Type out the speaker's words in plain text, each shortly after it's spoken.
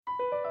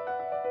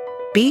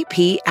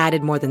BP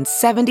added more than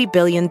 $70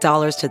 billion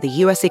to the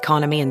U.S.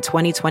 economy in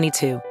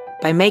 2022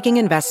 by making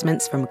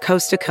investments from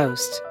coast to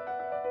coast.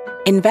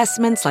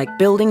 Investments like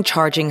building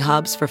charging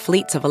hubs for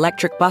fleets of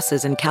electric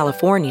buses in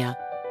California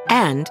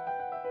and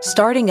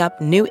starting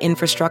up new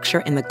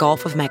infrastructure in the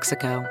Gulf of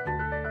Mexico.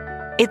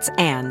 It's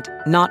and,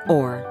 not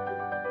or.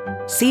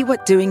 See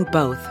what doing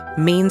both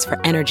means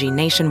for energy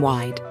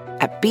nationwide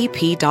at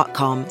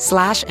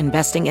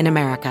bp.com/investing in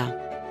America.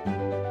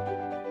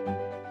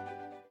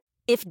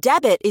 If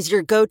debit is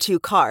your go-to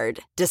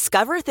card,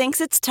 Discover thinks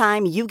it's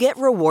time you get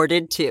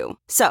rewarded too.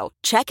 So,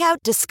 check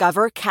out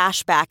Discover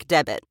Cashback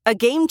Debit, a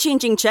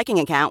game-changing checking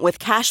account with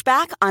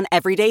cashback on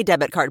everyday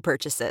debit card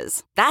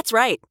purchases. That's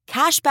right,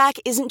 cashback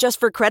isn't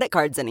just for credit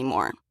cards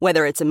anymore.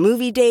 Whether it's a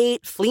movie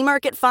date, flea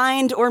market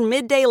find, or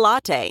midday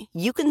latte,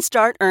 you can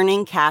start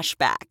earning cash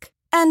back.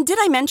 And did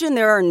I mention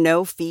there are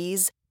no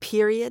fees,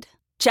 period?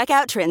 Check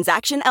out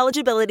transaction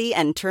eligibility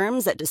and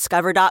terms at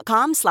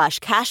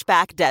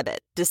discover.com/cashbackdebit.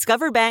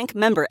 Discover Bank,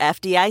 member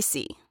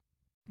FDIC.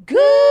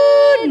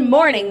 Good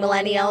morning,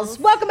 millennials.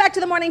 Welcome back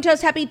to the Morning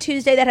Toast. Happy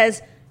Tuesday. That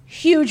has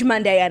huge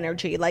Monday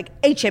energy, like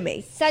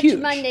HME. Such huge.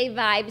 Monday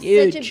vibes.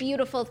 Huge. Such a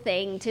beautiful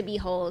thing to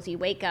behold. You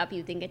wake up,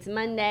 you think it's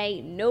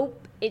Monday.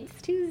 Nope,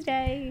 it's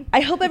Tuesday. I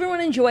hope everyone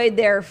enjoyed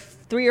their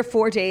 3 or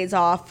 4 days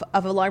off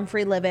of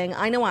alarm-free living.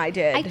 I know I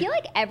did. I feel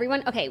like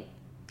everyone,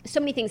 so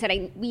many things that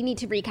we need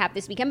to recap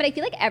this weekend, but I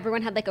feel like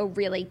everyone had like a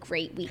really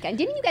great weekend.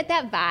 Didn't you get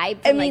that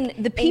vibe from,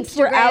 the peeps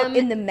were out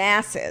in the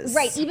masses.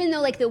 Right, even though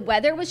like the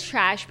weather was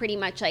trash pretty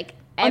much like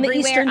on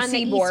everywhere the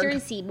Eastern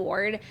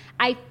Seaboard.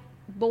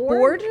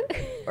 Board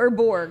or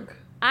Borg?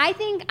 I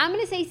think I'm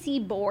going to say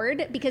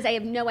seaboard because I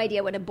have no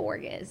idea what a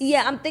Borg is.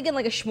 Yeah, I'm thinking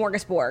like a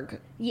smorgasbord.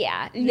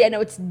 Yeah. Yeah, no,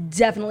 it's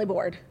definitely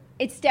board.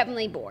 It's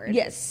definitely board.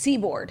 Yes,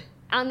 seaboard.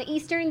 On the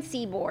Eastern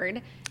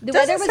Seaboard, the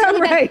Doesn't weather was sound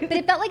really right. bad, but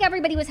it felt like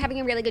everybody was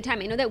having a really good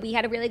time. I know that we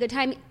had a really good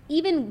time,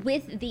 even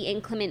with the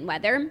inclement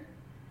weather.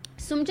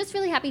 So I'm just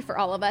really happy for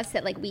all of us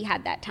that like we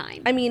had that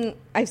time. I mean,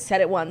 I've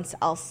said it once,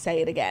 I'll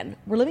say it again.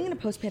 We're living in a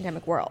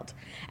post-pandemic world,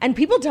 and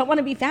people don't want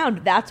to be found.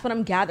 That's what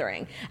I'm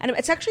gathering. And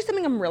it's actually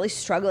something I'm really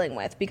struggling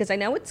with because I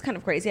know it's kind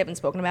of crazy. I haven't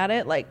spoken about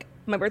it. Like,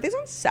 my birthday's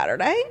on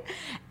Saturday,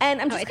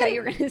 and I'm just I thought you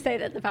were going to say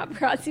that the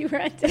paparazzi were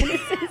at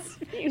Dennis's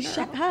funeral.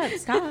 Shut up,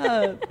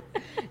 stop.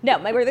 No,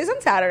 my birthday's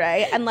on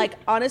Saturday, and like,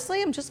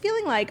 honestly, I'm just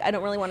feeling like I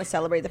don't really want to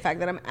celebrate the fact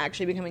that I'm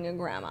actually becoming a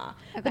grandma.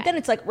 Okay. But then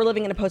it's like, we're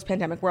living in a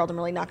post-pandemic world. I'm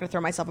really not going to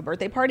throw myself a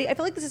birthday party. I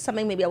feel like this is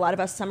something maybe a lot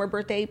of us summer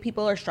birthday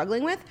people are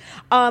struggling with.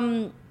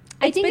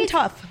 It's been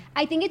tough.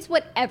 I think it's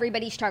what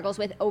everybody struggles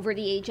with over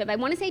the age of, I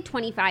want to say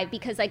 25,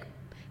 because like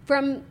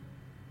from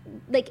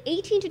like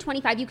 18 to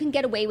 25, you can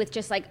get away with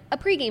just like a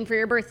pregame for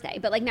your birthday.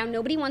 But like now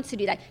nobody wants to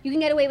do that. You can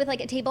get away with like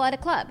a table at a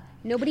club.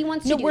 Nobody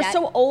wants to do that. No, we're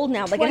so old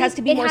now. Like, it has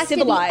to be more civilized.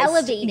 It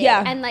has to be elevated.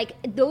 Yeah. And like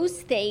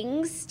those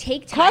things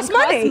take time. Cost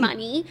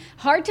money.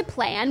 Hard to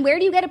plan. Where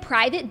do you get a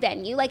private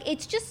venue? Like,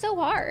 it's just so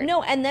hard.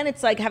 No, and then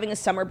it's like having a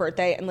summer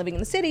birthday and living in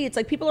the city. It's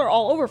like people are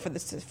all over for the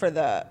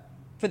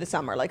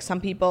summer. Like,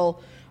 some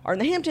people are in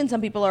the Hamptons,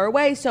 some people are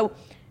away. So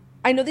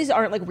I know these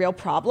aren't like real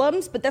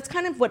problems, but that's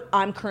kind of what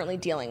I'm currently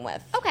dealing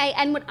with. Okay,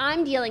 and what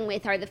I'm dealing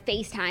with are the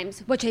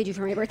FaceTimes. What should I do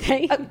for my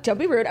birthday? Don't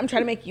be rude. I'm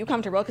trying to make you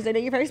comfortable because I know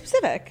you're very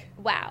specific.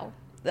 Wow.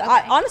 Okay.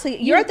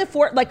 Honestly, you're at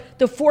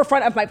the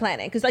forefront of my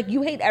planning because like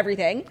you hate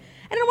everything, and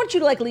I don't want you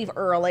to like leave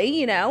early.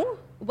 You know?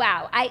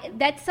 Wow.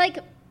 That's like,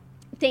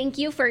 thank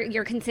you for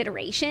your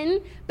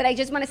consideration, but I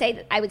just want to say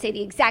that I would say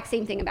the exact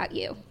same thing about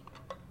you.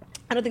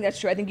 I don't think that's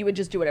true. I think you would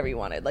just do whatever you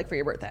wanted, like for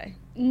your birthday.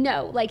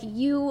 No, like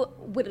you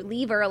would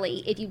leave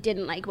early if you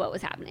didn't like what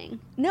was happening.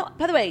 No,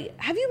 by the way,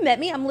 have you met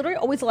me? I'm literally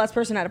always the last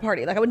person at a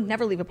party. Like, I would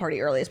never leave a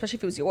party early, especially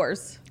if it was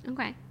yours.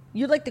 Okay.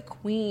 You're like the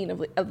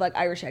queen of like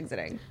Irish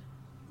exiting.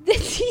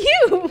 That's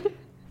you.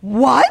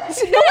 What?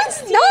 No,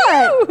 it's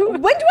not. You.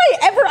 When do I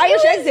ever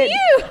Irish exit?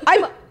 You.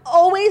 I'm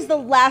always the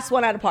last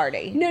one at a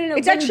party. No.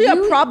 It's actually a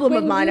problem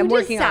of mine I'm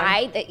working on.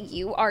 When you decide that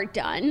you are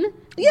done,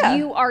 yeah,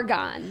 you are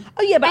gone.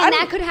 Oh, yeah, but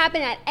that could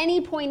happen at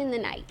any point in the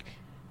night.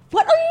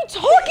 What are you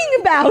talking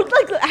about?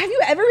 Like, have you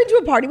ever been to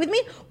a party with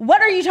me?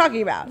 What are you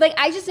talking about? Like,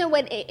 I just know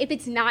if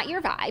it's not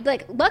your vibe,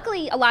 like,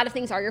 luckily a lot of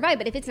things are your vibe,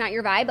 but if it's not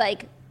your vibe,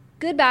 like,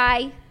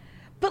 goodbye.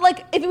 But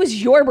like, if it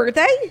was your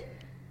birthday,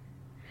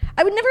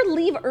 I would never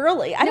leave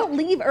early. I don't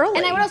leave early.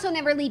 And I would also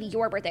never leave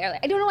your birthday early.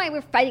 I don't know why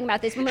we're fighting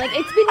about this, but like,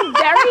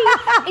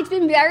 it's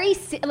been very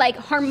like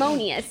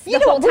harmonious the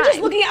whole time. We're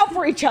just looking out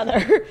for each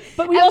other,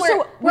 but we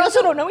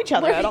also don't know each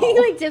other at all. We're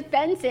being like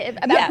defensive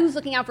about who's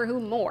looking out for who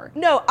more.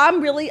 No, I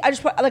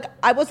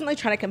wasn't like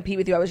trying to compete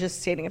with you. I was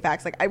just stating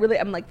facts. Like,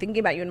 I'm like thinking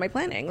about you in my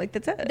planning. Like,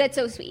 that's it. That's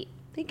so sweet.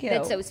 Thank you.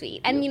 That's so sweet.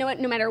 And you know what?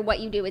 No matter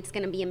what you do, it's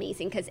going to be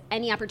amazing because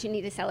any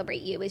opportunity to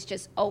celebrate you is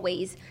just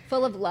always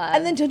full of love.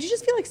 And then don't you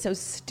just feel like so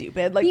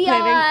stupid? Like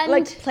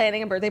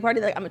planning a birthday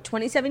party. Like, I'm a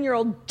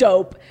 27-year-old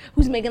dope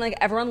who's making like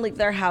everyone leave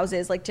their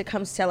houses like to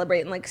come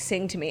celebrate and like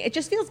sing to me. It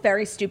just feels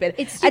very stupid.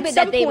 It's stupid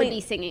that they would be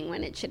singing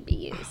when it should be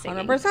you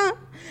singing. 100%.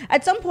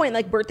 At some point,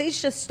 like,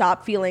 birthdays just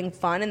stop feeling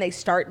fun and they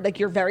start like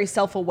you're very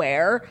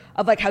self-aware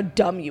of like how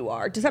dumb you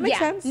are. Does that make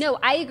sense? No,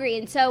 I agree.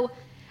 And so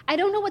I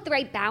don't know what the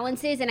right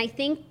balance is, and I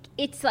think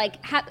it's like,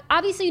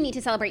 obviously you need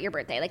to celebrate your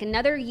birthday, like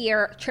another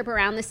year trip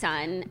around the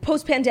sun.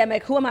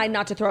 Post-pandemic, who am I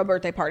not to throw a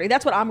birthday party?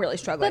 That's what I'm really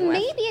struggling with.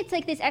 But maybe it's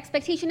like this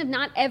expectation of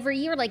not every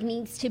year like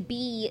needs to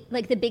be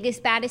like the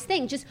biggest, baddest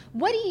thing. Just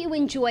what do you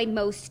enjoy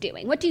most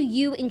doing? What do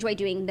you enjoy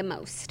doing the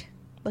most?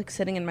 Like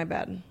sitting in my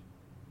bed.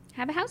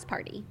 Have a house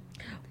party.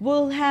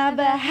 We'll have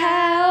a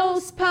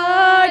house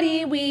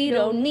party. We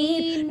don't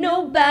need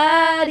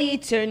nobody.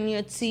 Turn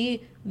your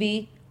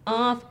TV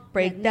off.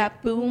 Break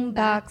that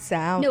boombox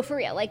out. No, for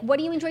real. Like, what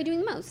do you enjoy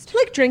doing the most?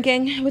 Like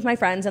drinking with my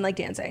friends and like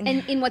dancing.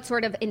 And in what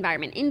sort of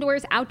environment?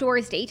 Indoors,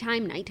 outdoors,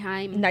 daytime,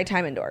 nighttime?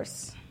 Nighttime,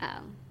 indoors. Oh.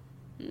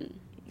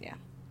 Yeah.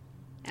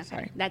 Okay.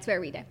 Sorry. That's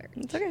where we differ.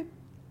 It's okay.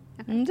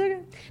 It's okay.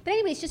 But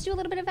anyways, just do a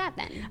little bit of that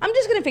then. I'm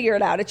just going to figure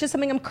it out. It's just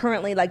something I'm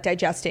currently like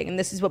digesting. And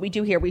this is what we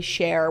do here. We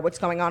share what's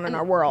going on in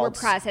our world. We're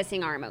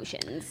processing our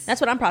emotions. That's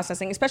what I'm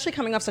processing, especially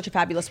coming off such a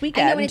fabulous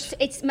weekend. I know, and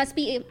it must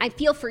be, I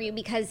feel for you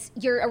because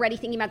you're already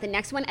thinking about the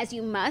next one, as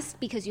you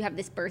must, because you have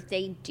this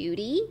birthday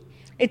duty.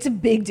 It's a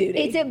big duty.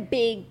 It's a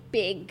big,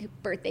 big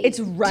birthday It's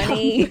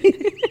runny.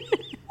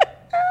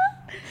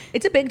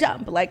 It's a big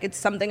dump. Like, it's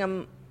something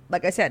I'm,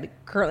 like I said,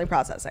 currently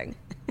processing.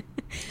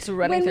 It's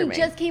running through me. When we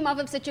just came off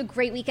of such a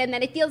great weekend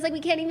that it feels like we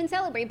can't even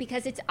celebrate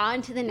because it's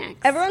on to the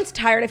next. Everyone's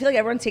tired. I feel like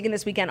everyone's taking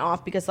this weekend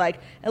off because, like,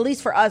 at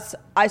least for us,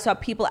 I saw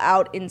people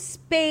out in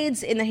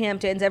spades in the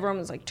Hamptons. Everyone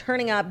was, like,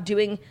 turning up,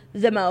 doing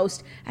the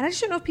most. And I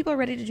just don't know if people are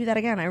ready to do that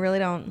again. I really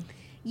don't.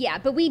 Yeah,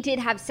 but we did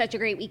have such a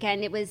great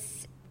weekend. It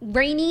was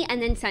rainy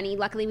and then sunny.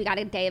 Luckily, we got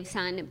a day of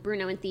sun.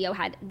 Bruno and Theo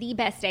had the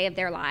best day of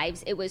their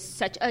lives. It was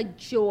such a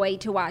joy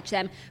to watch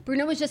them.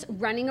 Bruno was just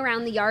running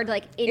around the yard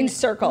like in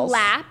circles,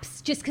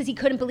 laps, just because he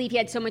couldn't believe he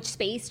had so much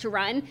space to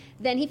run.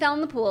 Then he fell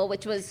in the pool,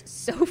 which was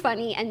so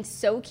funny and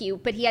so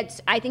cute. But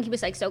I think he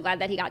was like so glad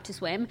that he got to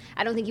swim.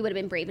 I don't think he would have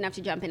been brave enough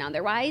to jump in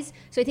otherwise.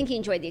 So I think he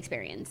enjoyed the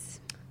experience.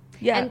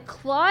 Yeah. And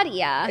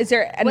Claudia, is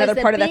there another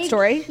part of that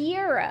story?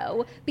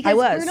 Hero, because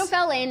Bruno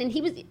fell in and he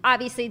was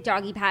obviously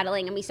doggy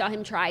paddling, and we saw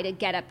him try to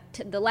get up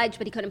to the ledge,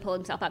 but he couldn't pull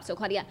himself up. So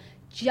Claudia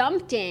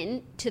jumped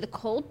in to the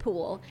cold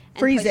pool and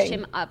pushed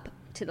him up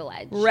to the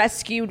ledge.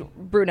 Rescued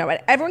Bruno.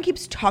 And everyone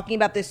keeps talking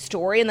about this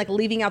story and like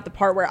leaving out the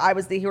part where I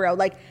was the hero.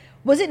 Like,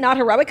 was it not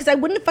heroic? Because I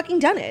wouldn't have fucking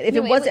done it if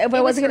I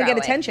wasn't going to get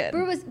attention.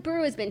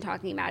 Brew has been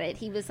talking about it.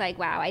 He was like,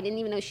 wow, I didn't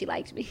even know she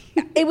liked me.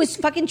 It was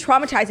fucking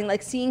traumatizing,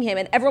 like seeing him,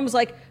 and everyone was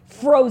like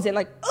frozen,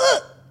 like,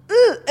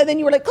 and then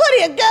you were like,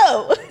 Claudia,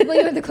 go. Well,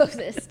 you were the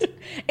closest.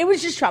 It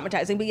was just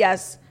traumatizing. But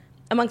yes,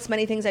 amongst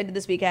many things I did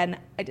this weekend,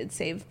 I did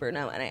save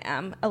Bruno, and I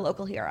am a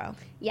local hero.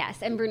 Yes,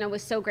 and Bruno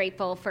was so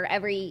grateful for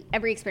every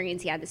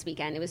experience he had this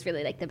weekend. It was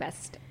really like the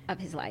best of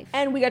his life.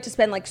 And we got to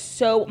spend like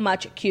so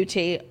much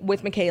QT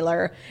with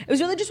Michaela. It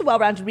was really just a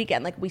well-rounded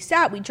weekend. Like, we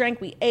sat, we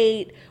drank, we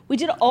ate, we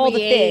did all the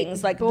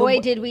things. Like, boy,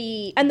 did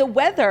we. And the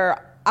weather,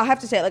 I have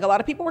to say, like, a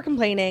lot of people were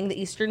complaining the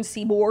eastern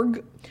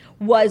seaboard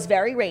was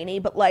very rainy,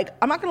 but like,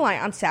 I'm not gonna lie,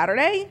 on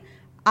Saturday,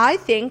 I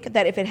think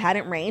that if it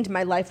hadn't rained,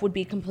 my life would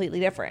be completely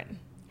different.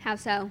 How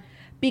so?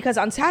 Because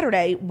on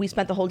Saturday, we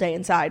spent the whole day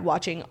inside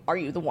watching Are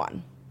You the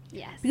One?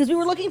 Yes. Because we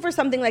were looking for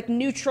something like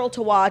neutral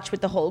to watch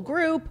with the whole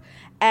group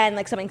and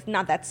like something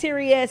not that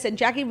serious. And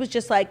Jackie was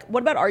just like,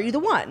 what about Are You the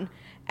One?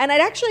 And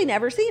I'd actually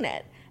never seen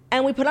it.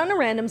 And we put on a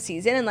random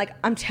season, and like,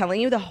 I'm telling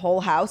you, the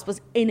whole house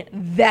was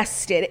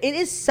invested. It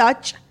is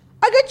such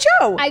a good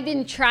show. I've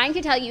been trying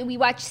to tell you, we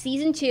watched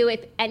season 2.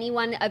 If any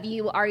one of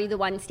you Are You the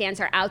One stands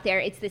are out there,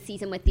 it's the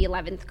season with the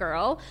 11th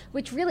girl,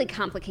 which really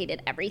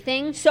complicated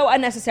everything. So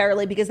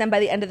unnecessarily, because then by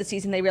the end of the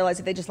season, they realized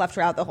if they just left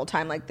her out the whole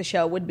time, like, the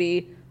show would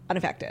be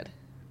unaffected.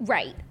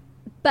 Right.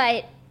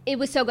 But it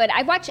was so good.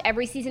 I've watched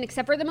every season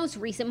except for the most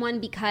recent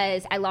one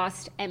because I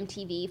lost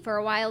MTV for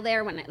a while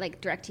there when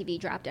DirecTV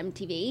dropped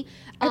MTV.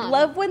 I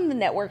love when the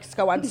networks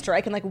go on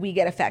strike and like we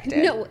get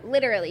affected. No,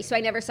 literally. So I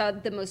never saw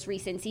the most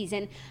recent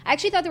season. I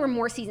actually thought there were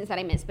more seasons that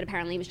I missed, but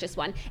apparently it was just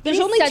one. There's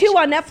only 2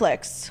 on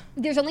Netflix.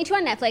 There's only 2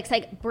 on Netflix.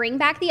 Like, bring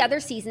back the other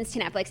seasons to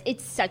Netflix.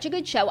 It's such a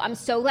good show. I'm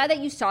so glad that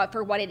you saw it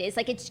for what it is.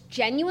 Like, it's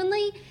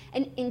genuinely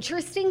an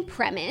interesting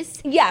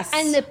premise. Yes.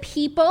 And the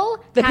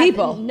people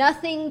have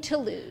nothing to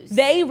lose.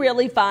 They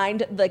really find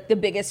like the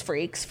biggest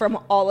freaks from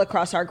all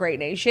across our great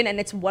nation, and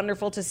it's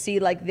wonderful to see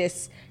like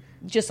this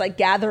just like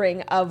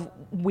gathering of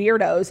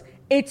weirdos.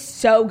 It's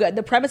so good.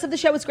 The premise of the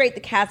show is great.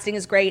 The casting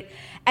is great.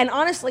 And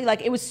honestly,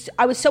 like,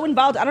 I was so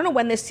involved. I don't know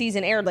when this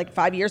season aired, like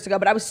 5 years ago,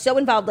 but I was so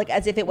involved like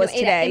as if it was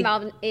today.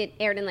 It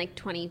aired in like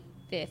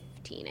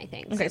 2015, I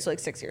think. Okay, so like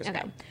 6 years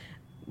ago.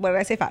 What did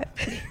I say, 5?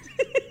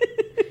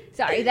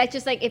 Sorry, that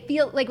just like, it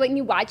feels like when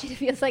you watch it, it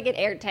feels like it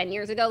aired 10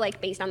 years ago,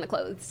 like based on the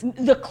clothes.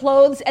 The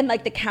clothes and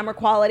like the camera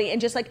quality and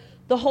just like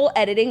the whole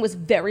editing was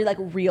very like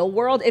real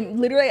world. And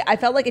literally, I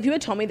felt like if you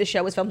had told me the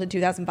show was filmed in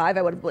 2005,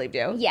 I would have believed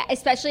you. Yeah,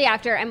 especially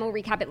after, and we'll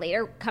recap it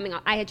later, coming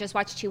on. I had just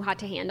watched Too Hot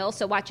to Handle.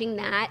 So watching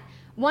that,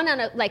 one on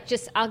a, like,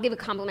 just, I'll give a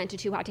compliment to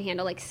Too Hot to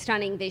Handle, like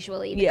stunning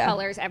visually, the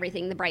colors,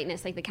 everything, the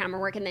brightness, like the camera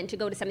work. And then to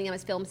go to something that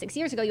was filmed 6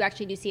 years ago, you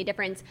actually do see a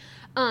difference.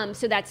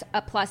 So that's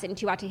a plus in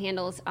Too Hot to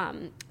Handle's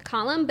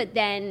column. But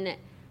then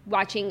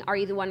watching Are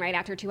You the One right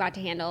after Too Hot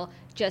to Handle,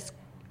 just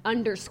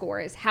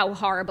underscores how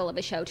horrible of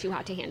a show Too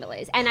Hot to Handle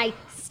is. And I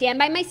stand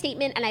by my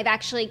statement, and I've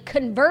actually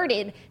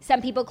converted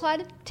some people.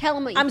 Claude, tell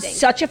them what you think. I'm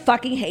such a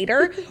fucking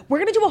hater. We're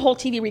going to do a whole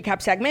TV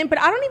recap segment, but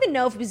I don't even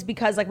know if it was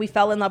because like we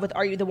fell in love with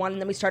Are You the One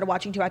and then we started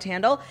watching Too Hot to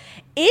Handle.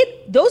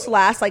 Those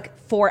last like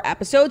 4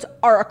 episodes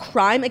are a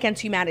crime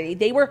against humanity.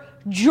 They were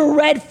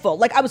dreadful.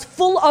 Like I was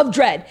full of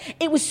dread.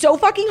 It was so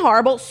fucking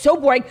horrible, so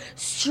boring,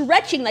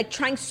 stretching, like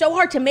trying so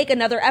hard to make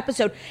another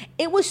episode.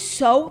 It was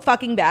so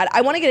fucking bad.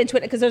 I want to get into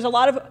it because there's a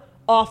lot of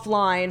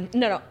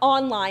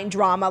online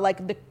drama,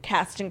 like the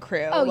cast and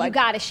crew. Oh, like, you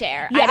gotta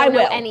share. Yeah, I don't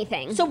know will.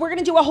 anything. So we're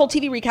gonna do a whole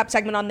TV recap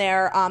segment on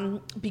there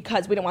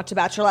because we didn't watch The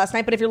Bachelor last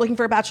night. But if you're looking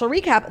for a Bachelor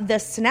recap, the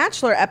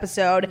Snatchler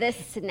episode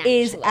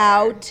is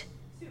out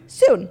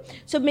soon.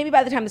 So maybe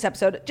by the time this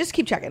episode, just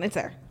keep checking. It's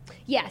there.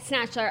 Yeah,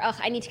 Snatchler. Ugh,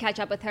 I need to catch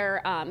up with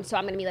her. So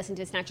I'm going to be listening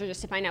to Snatchler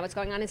just to find out what's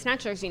going on in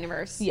Snatchler's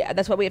universe. Yeah,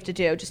 that's what we have to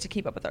do just to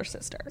keep up with our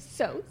sister.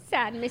 So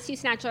sad. Miss you,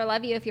 Snatchler.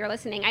 Love you if you're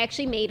listening. I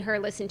actually made her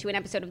listen to an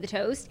episode of The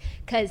Toast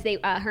because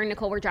her and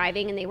Nicole were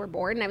driving and they were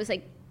bored. And I was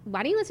like,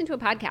 why don't you listen to a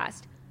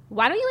podcast?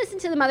 Why don't you listen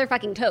to the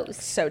motherfucking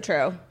Toast? So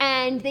true.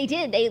 And they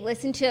did. They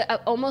listened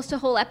to almost a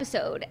whole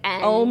episode.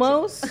 And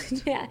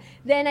almost? Yeah.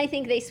 Then I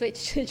think they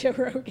switched to Joe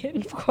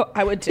Rogan.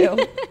 I would too.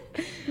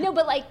 No,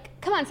 but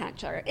like, come on,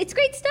 Snatchler. It's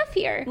great stuff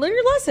here. Learn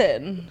your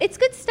lesson. It's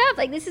good stuff.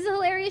 Like, this is a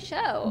hilarious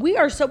show. We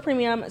are so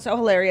premium, so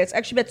hilarious. I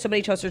actually met so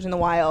many toasters in the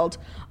wild.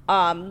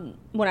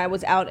 When I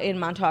was out in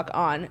Montauk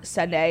on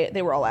Sunday,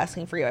 they were all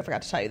asking for you. I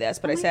forgot to tell you this,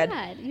 but I said,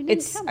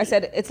 it's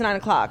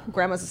 9:00.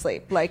 Grandma's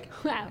asleep. Like,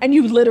 wow. And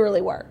you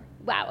literally were.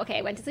 Wow. Okay.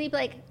 I went to sleep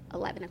like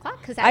 11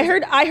 o'clock because I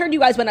heard you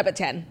guys went up at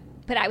 10.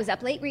 But I was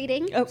up late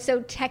reading. Oh.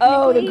 So technically.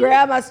 Oh, the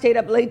grandma stayed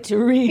up late to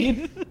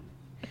read.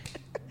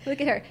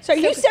 Look at her. So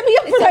you set me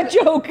up for that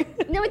joke.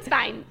 No, it's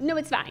fine.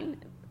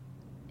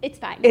 It's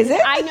fine. Is it?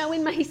 I know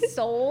in my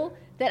soul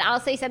that I'll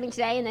say something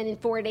today and then in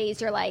 4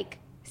 days you're like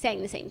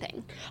saying the same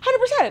thing.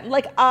 100%.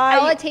 Like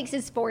all it takes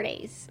is 4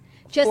 days.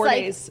 Just 4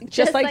 like days.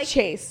 Just like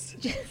Chase.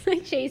 Just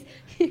like Chase.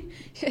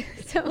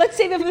 So, let's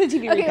save it for the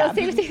TV recap. Okay, let's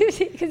save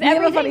it because we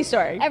have a funny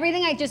story.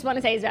 Everything I just want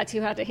to say is about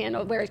Too Hot to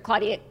Handle, where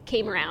Claudia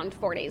came around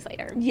 4 days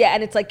later. Yeah,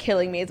 and it's like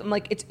killing me. I'm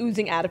like, it's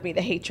oozing out of me,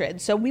 the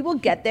hatred. So we will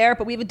get there,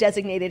 but we have a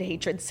designated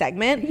hatred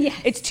segment. Yes.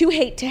 It's Too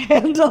Hate to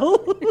Handle.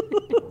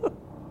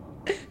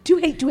 Too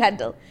Hate to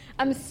Handle.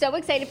 I'm so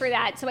excited for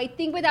that. So I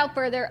think without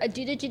further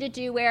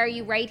ado, where are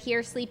you right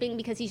here sleeping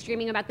because he's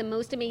dreaming about the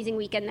most amazing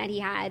weekend that he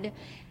had.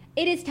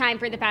 It is time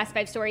for the Fast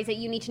 5 stories that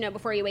you need to know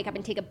before you wake up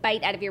and take a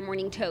bite out of your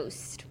morning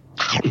toast.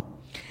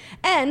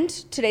 And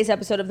today's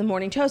episode of The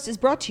Morning Toast is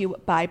brought to you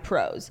by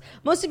Prose.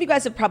 Most of you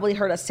guys have probably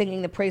heard us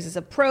singing the praises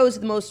of Prose,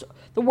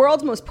 the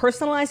world's most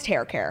personalized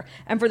hair care.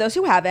 And for those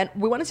who haven't,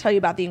 we want to tell you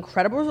about the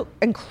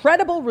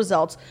incredible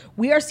results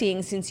we are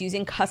seeing since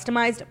using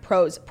customized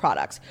Prose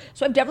products.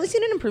 So I've definitely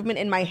seen an improvement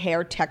in my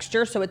hair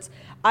texture. So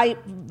I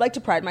like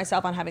to pride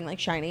myself on having like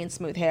shiny and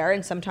smooth hair.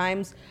 And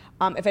sometimes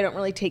if I don't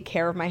really take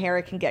care of my hair,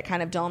 it can get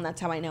kind of dull, and that's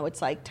how I know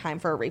it's like time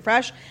for a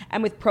refresh.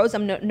 And with Prose,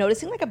 I'm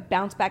noticing like a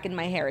bounce back in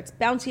my hair. It's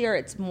bouncier,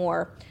 it's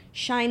more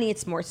shiny,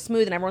 it's more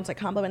smooth, and everyone's like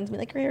complimenting me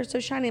like, your hair is so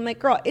shiny. I'm like,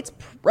 girl, it's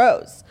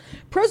Prose.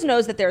 Prose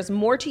knows that there's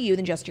more to you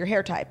than just your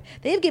hair type.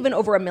 They have given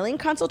over 1 million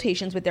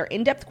consultations with their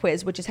in-depth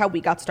quiz, which is how we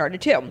got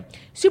started too.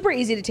 Super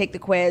easy to take the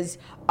quiz.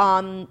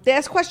 They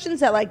ask questions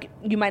that like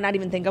you might not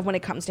even think of when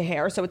it comes to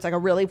hair, so it's like a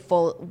really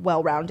full,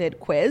 well-rounded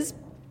quiz.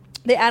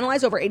 They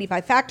analyze over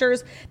 85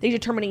 factors. They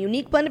determine a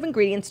unique blend of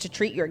ingredients to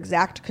treat your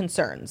exact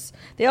concerns.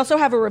 They also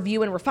have a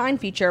review and refine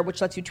feature,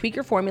 which lets you tweak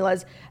your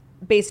formulas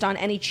based on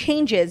any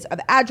changes of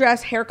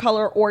address, hair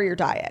color, or your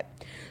diet.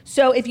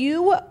 So if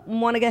you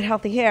want to get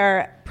healthy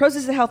hair, Prose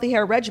is a healthy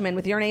hair regimen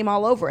with your name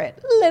all over it,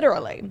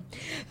 literally.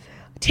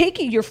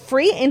 Take your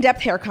free in-depth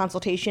hair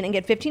consultation and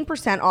get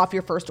 15% off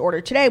your first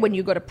order today when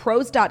you go to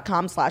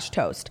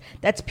prose.com/toast.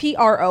 That's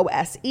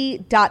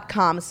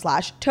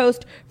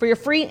prose.com/toast for your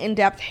free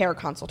in-depth hair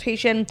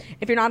consultation.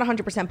 If you're not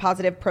 100%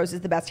 positive Prose is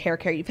the best hair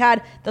care you've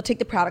had, they'll take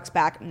the products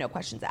back, no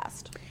questions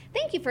asked.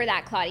 Thank you for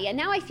that, Claudia.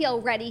 Now I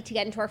feel ready to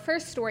get into our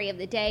first story of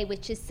the day,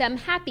 which is some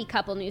happy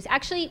couple news.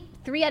 Actually,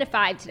 3 out of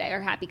 5 today are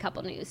happy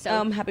couple news. So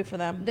I'm happy for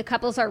them. The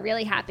couples are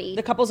really happy.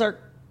 The couples are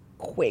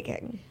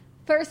quaking.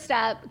 First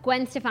up,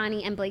 Gwen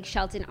Stefani and Blake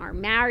Shelton are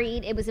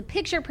married. It was a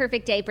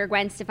picture-perfect day for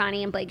Gwen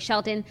Stefani and Blake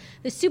Shelton.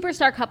 The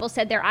superstar couple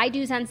said their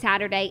I-dos on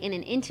Saturday in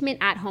an intimate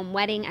at-home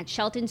wedding at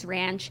Shelton's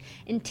Ranch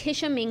in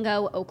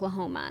Tishomingo,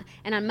 Oklahoma.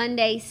 And on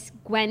Monday,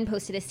 Gwen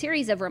posted a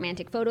series of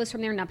romantic photos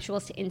from their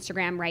nuptials to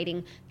Instagram,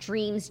 writing,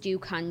 "Dreams do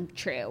come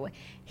true."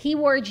 He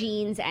wore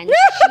jeans and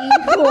she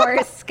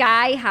wore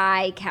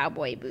sky-high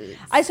cowboy boots.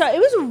 I saw it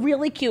was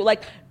really cute.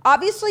 Like,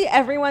 obviously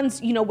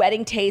everyone's,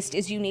 wedding taste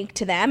is unique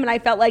to them. And I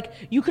felt like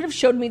you could have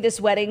showed me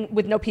this wedding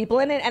with no people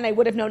in it and I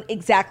would have known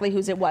exactly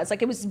whose it was.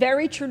 Like, it was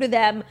very true to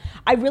them.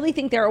 I really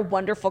think they're a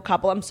wonderful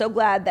couple. I'm so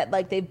glad that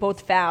like they've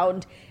both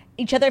found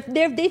each other.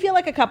 They feel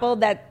like a couple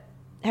that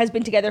has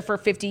been together for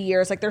 50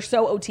 years. Like, they're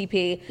so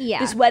OTP. Yeah.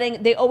 This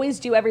wedding, they always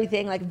do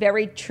everything, like,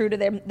 very true to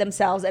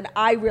themselves. And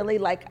I really,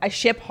 like, I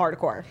ship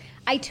hardcore.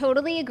 I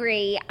totally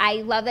agree. I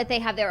love that they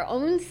have their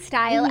own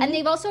style. And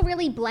they've also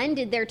really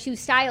blended their two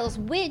styles,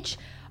 which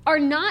are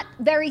not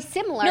very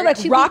similar. No, like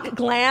rock,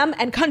 glam,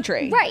 and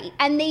country. Right.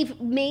 And they've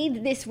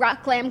made this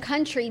rock, glam,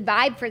 country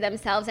vibe for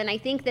themselves. And I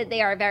think that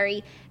they are a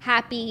very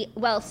happy,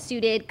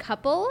 well-suited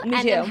couple. Me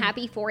and too. I'm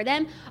happy for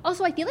them.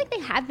 Also, I feel like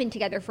they have been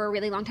together for a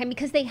really long time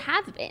because they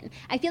have been.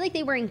 I feel like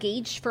they were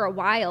engaged for a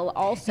while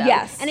also.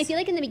 Yes. And I feel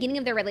like in the beginning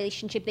of their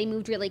relationship, they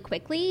moved really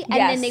quickly. And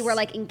Yes. then they were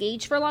like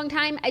engaged for a long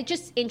time.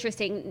 Just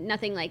interesting.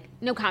 Nothing like,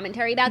 no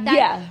commentary about that.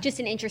 Yeah. Just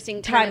an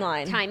interesting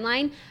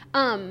timeline.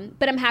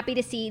 But I'm happy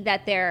to see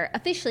that they're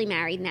officially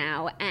married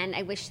now, and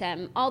I wish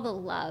them all the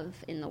love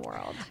in the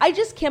world. I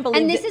just can't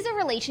believe. And this is a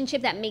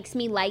relationship that makes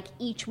me like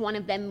each one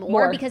of them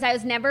more. Because I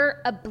was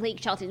never a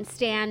Blake Shelton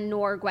stan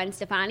nor Gwen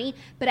Stefani,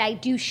 but I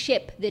do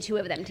ship the two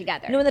of them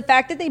together. You know, the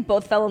fact that they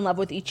both fell in love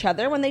with each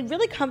other when they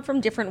really come from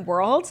different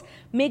worlds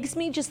makes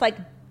me just like,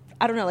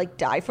 I don't know, like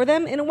die for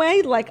them in a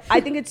way. Like,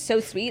 I think it's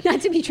so sweet.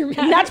 Not to be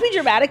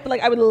dramatic, but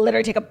like I would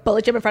literally take a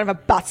bullet jump in front of a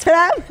bus for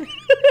them.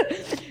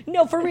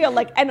 No, for real.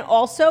 Like, and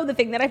also the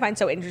thing that I find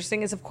so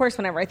interesting is, of course,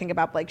 whenever I think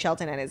about Blake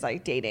Shelton and his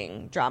like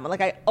dating drama, like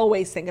I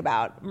always think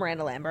about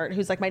Miranda Lambert,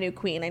 who's like my new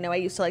queen. I know I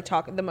used to like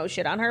talk the most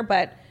shit on her,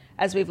 but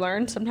as we've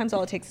learned, sometimes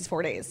all it takes is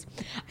 4 days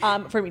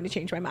for me to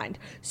change my mind.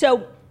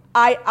 So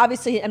I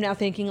obviously am now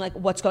thinking like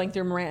what's going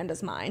through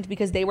Miranda's mind,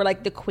 because they were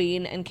like the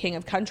queen and king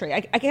of country.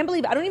 I can't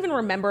believe, I don't even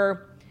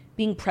remember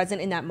being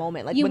present in that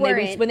moment. Like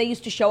when they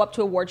used to show up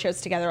to award shows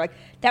together, like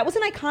that was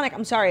an iconic,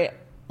 I'm sorry,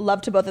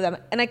 love to both of them,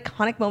 an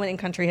iconic moment in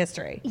country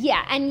history.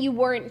 Yeah, and you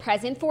weren't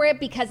present for it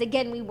because,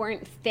 again, we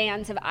weren't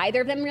fans of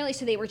either of them really,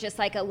 so they were just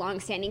like a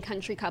long-standing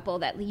country couple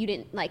that you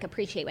didn't like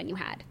appreciate when you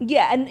had.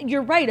 Yeah, and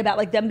you're right about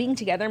like them being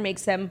together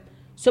makes them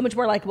so much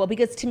more likable,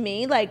 because to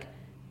me, like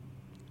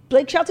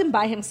Blake Shelton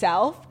by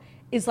himself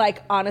is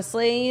like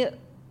honestly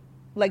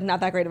like not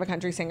that great of a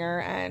country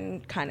singer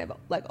and kind of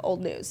like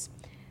old news.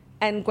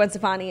 And Gwen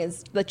Stefani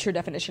is the true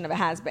definition of a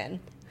has-been.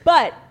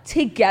 But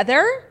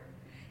together,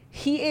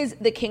 he is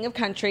the king of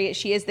country.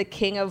 She is the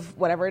king of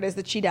whatever it is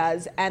that she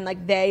does. And,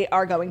 like, they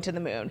are going to the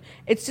moon.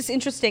 It's just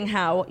interesting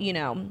how, you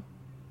know,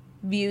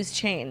 views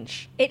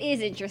change. It is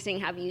interesting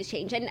how views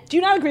change. And do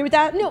you not agree with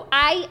that? No,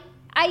 I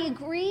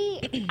agree.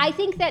 I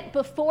think that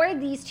before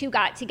these two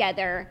got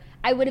together,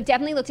 I would have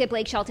definitely looked at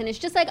Blake Shelton as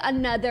just, like,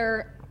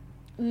 another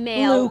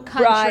male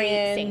country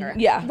Bryan, singer.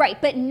 Yeah.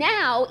 Right. But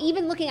now,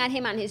 even looking at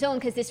him on his own,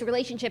 because this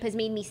relationship has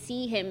made me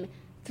see him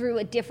through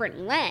a different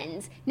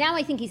lens, now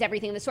I think he's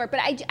everything of the sort. But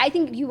I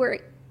think you were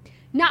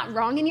not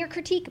wrong in your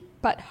critique,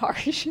 but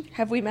harsh.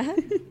 Have we met?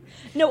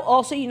 No,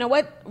 also, you know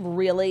what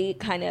really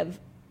kind of,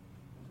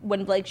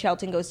 when Blake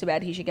Shelton goes to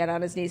bed, he should get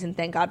on his knees and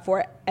thank God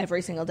for it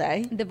every single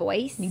day. The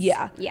Voice?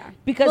 Yeah. Yeah.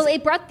 Because, well,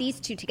 it brought these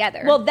two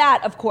together. Well,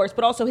 that, of course,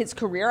 but also his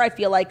career, I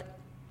feel like,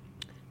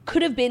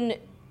 could have been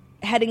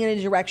heading in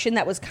a direction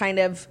that was kind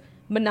of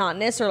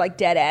monotonous or like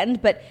dead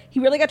end, but he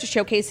really got to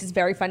showcase his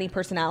very funny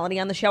personality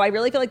on the show. I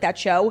really feel like that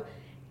show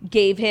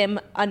gave him,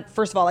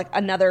 first of all, like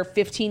another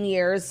 15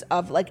 years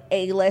of like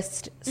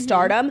A-list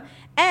stardom,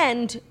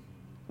 and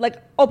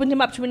like opened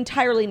him up to an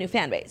entirely new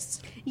fan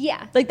base.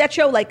 Yeah. Like that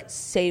show like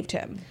saved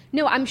him.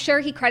 No, I'm sure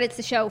he credits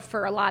the show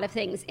for a lot of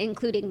things,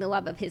 including the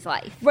love of his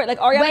life. Right, like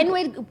Ariana. When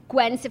would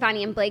Gwen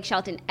Stefani and Blake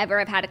Shelton ever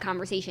have had a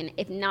conversation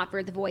if not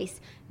for The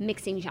Voice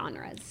mixing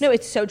genres? No,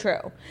 it's so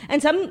true.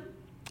 And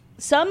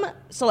some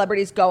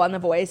celebrities go on The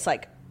Voice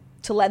like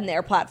to lend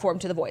their platform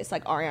to The Voice.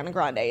 Like Ariana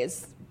Grande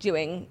is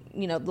doing,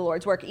 you know, the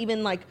Lord's work.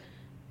 Even like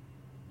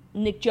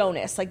Nick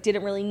Jonas like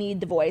didn't really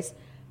need The Voice.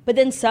 But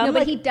then some... No, but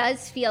like, he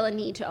does feel a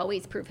need to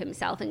always prove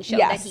himself and show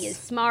yes. that he is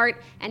smart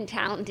and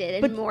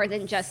talented and more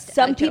than just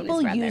some a Jonas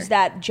people brother. use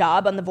that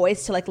job on The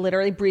Voice to like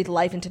literally breathe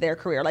life into their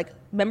career. Like,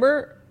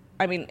 remember,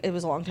 I mean, it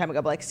was a long time ago,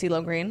 but like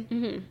CeeLo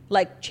Green,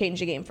 like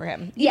changed the game for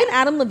him. Even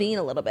Adam Levine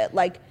a little bit.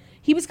 Like,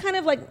 he was kind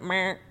of like,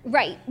 meh.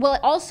 Right.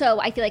 Well, also,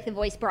 I feel like The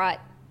Voice brought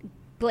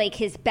Blake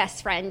his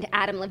best friend,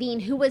 Adam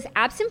Levine, who was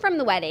absent from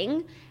the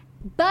wedding.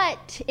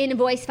 But in a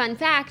Voice fun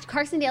fact,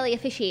 Carson Daly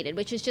officiated,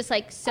 which is just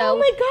like so... Oh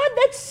my God,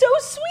 that's so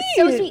sweet.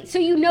 So sweet. So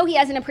you know he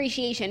has an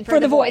appreciation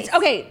for The Voice.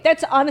 Okay,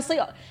 that's honestly...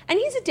 And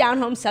he's a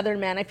down-home Southern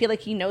man. I feel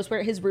like he knows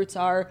where his roots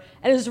are.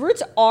 And his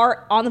roots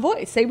are on The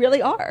Voice. They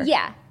really are.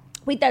 Yeah.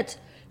 Wait, that's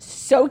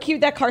so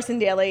cute that Carson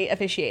Daly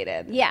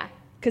officiated. Yeah.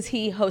 Because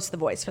he hosts The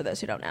Voice, for those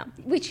who don't know.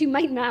 Which you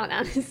might not,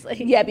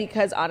 honestly. Yeah,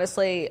 because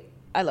honestly...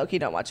 I low-key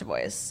don't watch The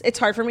Voice. It's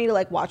hard for me to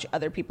like watch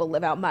other people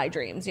live out my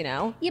dreams, you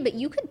know? Yeah, but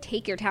you could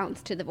take your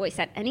talents to The Voice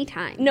at any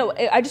time. No,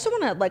 I just don't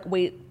want to like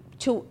wait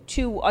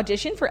to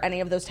audition for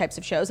any of those types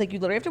of shows. Like you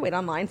literally have to wait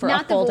online for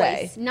a full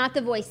day. Not The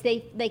Voice.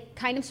 They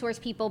kind of source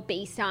people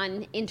based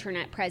on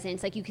internet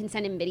presence. Like you can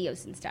send in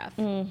videos and stuff.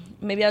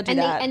 Maybe I'll do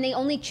that. And they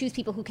only choose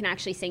people who can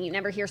actually sing. You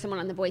never hear someone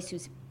on The Voice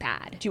who's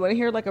bad. Do you want to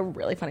hear like a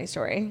really funny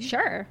story?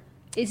 Sure.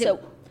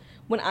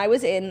 When I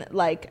was in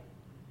like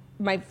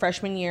my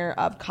freshman year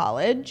of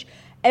college,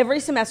 every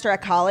semester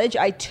at college,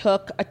 I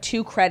took a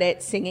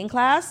 2-credit singing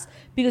class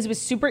because it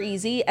was super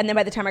easy. And then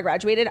by the time I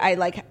graduated, I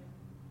like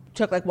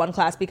took like 1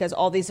 class because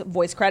all these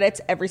voice credits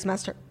every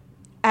semester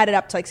added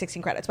up to like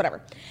 16 credits,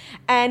 whatever.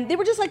 And they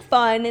were just like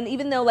fun. And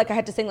even though like I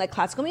had to sing like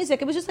classical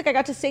music, it was just like I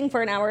got to sing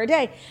for an hour a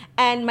day.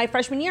 And my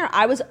freshman year,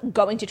 I was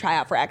going to try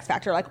out for X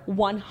Factor like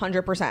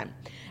 100%.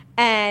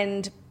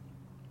 And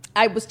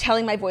I was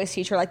telling my voice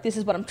teacher, like, this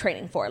is what I'm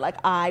training for. Like,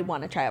 I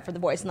want to try out for The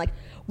Voice. And, like,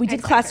 we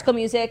did classical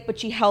music, but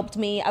she helped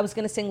me. I was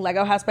going to sing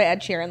Lego House by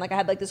Ed Sheeran. Like, I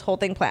had, like, this whole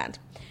thing planned.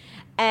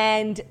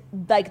 And,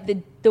 like,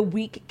 the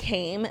week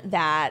came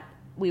that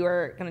we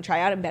were going to try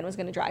out and Ben was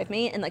going to drive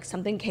me. And, like,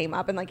 something came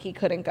up and, like, he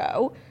couldn't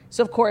go.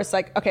 So, of course,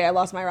 like, okay, I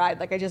lost my ride.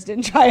 Like, I just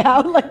didn't try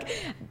out. Like,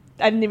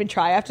 I didn't even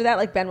try after that.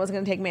 Like, Ben wasn't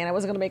going to take me and I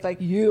wasn't going to make,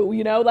 like,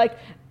 you know? Like,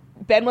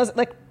 Ben was,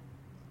 like...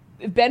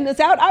 If Ben was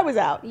out, I was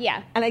out.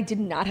 Yeah. And I did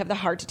not have the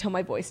heart to tell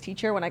my voice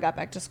teacher when I got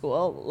back to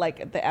school,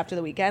 like after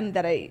the weekend,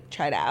 that I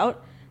tried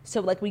out.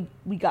 So like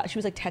she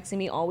was like texting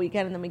me all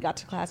weekend, and then we got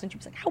to class and she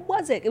was like, how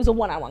was it? It was a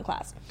 1-on-1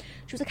 class.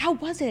 She was like, how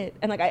was it?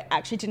 And like I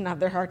actually didn't have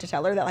the heart to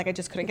tell her that like I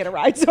just couldn't get a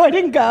ride, so I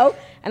didn't go.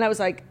 And I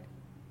was like,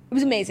 it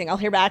was amazing. I'll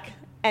hear back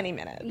any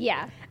minute.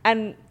 Yeah.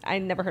 And I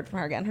never heard from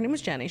her again. Her name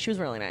was Jenny. She was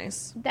really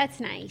nice. That's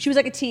nice. She was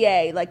like a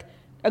TA, like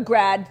a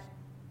grad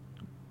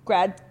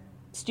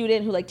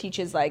student who like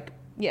teaches like,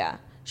 yeah.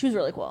 She was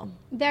really cool.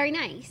 Very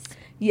nice.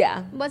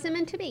 Yeah. Wasn't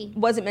meant to be.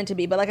 Wasn't meant to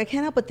be. But, like, I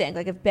can't help but think,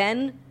 like, if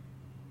Ben,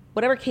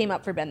 whatever came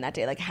up for Ben that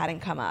day, like,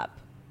 hadn't come up,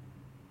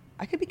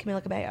 I could be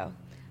Camila Cabello.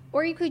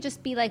 Or you could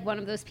just be, like, one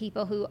of those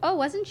people who, oh,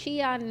 wasn't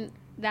she on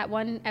that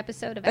one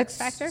episode of X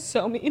Factor? That's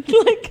so mean.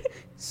 Like,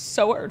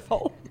 so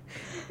hurtful.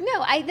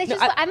 No, I don't think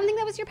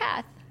that was your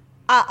path.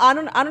 I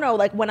don't know.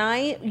 Like, when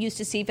I used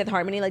to see Fifth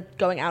Harmony, like,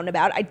 going out and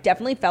about, I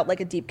definitely felt, like,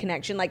 a deep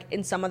connection. Like,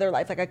 in some other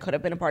life, like, I could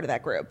have been a part of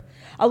that group.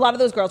 A lot of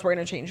those girls were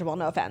interchangeable.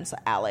 No offense,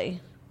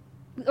 Allie.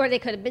 Or they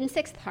could have been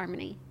Sixth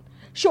Harmony.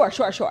 Sure.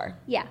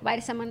 Yeah. Why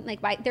does someone, like,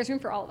 why? There's room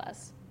for all of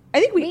us.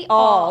 I think we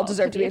all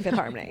deserve to be in Fifth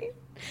Harmony.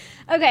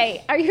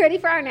 Okay. Are you ready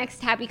for our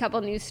next happy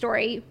couple news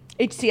story?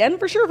 HCN?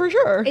 For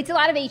sure. It's a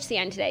lot of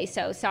HCN today,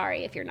 so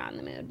sorry if you're not in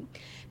the mood.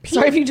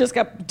 Sorry if you just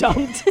got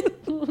dumped.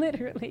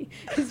 Literally,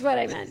 is what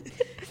I meant.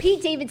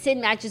 Pete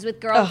Davidson matches with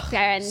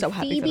girlfriend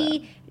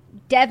Phoebe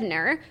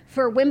Devner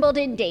for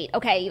Wimbledon date.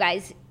 Okay, you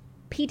guys,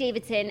 Pete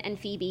Davidson and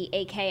Phoebe,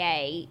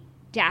 a.k.a.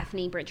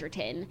 Daphne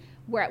Bridgerton,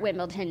 were at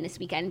Wimbledon this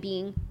weekend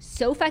being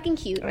so fucking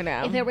cute. I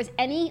know. If there was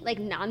any, like,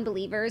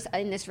 non-believers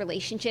in this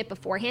relationship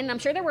beforehand, I'm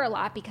sure there were a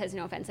lot because,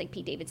 no offense, like,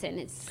 Pete Davidson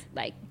is,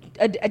 like...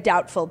 A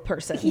doubtful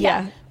person.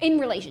 Yeah. In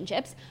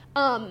relationships.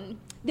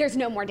 There's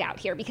no more doubt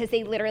here because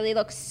they literally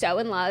look so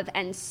in love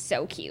and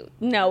so cute.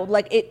 No,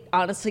 like, it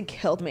honestly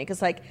killed me because,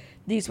 like,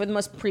 these were the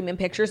most premium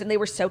pictures and they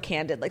were so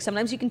candid. Like,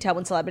 sometimes you can tell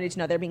when celebrities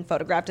know they're being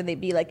photographed and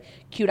they'd be, like,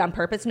 cute on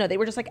purpose. No, they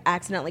were just, like,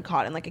 accidentally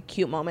caught in, like, a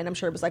cute moment. I'm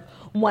sure it was, like,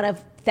 one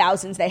of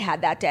thousands they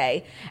had that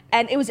day.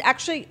 And it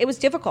was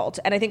difficult.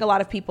 And I think a lot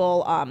of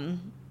people,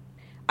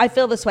 I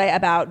feel this way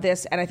about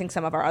this, and I think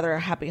some of our other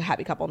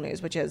happy couple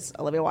news, which is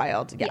Olivia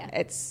Wilde. Yeah.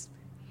 It's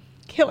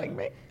killing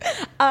me.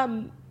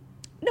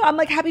 No, I'm,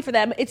 like, happy for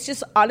them. It's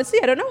just, honestly,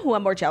 I don't know who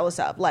I'm more jealous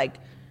of. Like,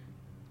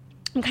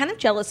 I'm kind of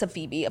jealous of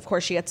Phoebe. Of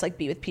course, she gets to, like,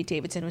 be with Pete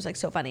Davidson, who's, like,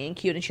 so funny and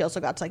cute. And she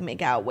also got to, like,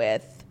 make out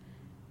with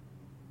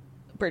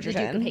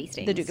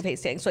Bridgerton. The Duke of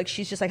Hastings. So, like,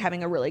 she's just, like,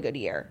 having a really good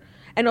year.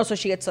 And also,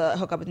 she gets to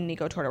hook up with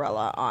Nico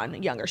Tortorella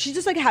on Younger. She's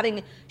just, like,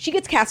 she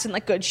gets cast in,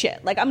 like, good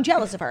shit. Like, I'm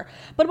jealous of her.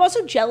 But I'm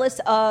also jealous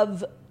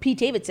of Pete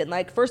Davidson.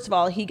 Like, first of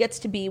all, he gets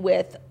to be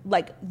with,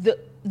 like, the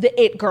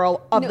it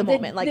girl of the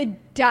moment. Like, the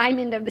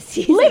diamond of the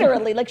season.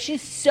 Literally. Like,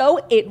 she's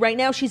so it right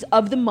now. She's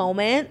of the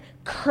moment,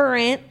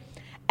 current.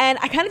 And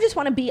I kind of just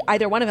want to be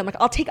either one of them. Like,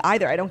 I'll take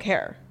either. I don't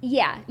care.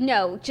 Yeah.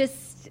 No,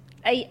 just,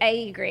 I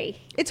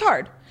agree. It's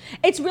hard.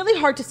 It's really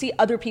hard to see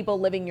other people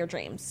living your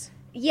dreams.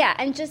 Yeah,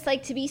 and just,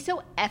 like, to be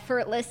so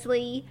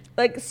effortlessly,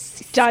 like,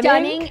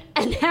 stunning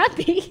and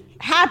happy.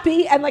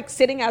 Happy and, like,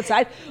 sitting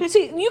outside.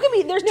 See, you can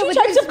be, there are two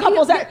types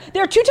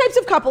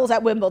of couples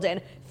at Wimbledon.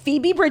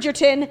 Phoebe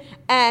Bridgerton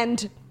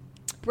and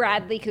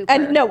Bradley Cooper.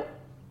 And no,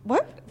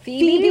 what?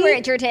 Phoebe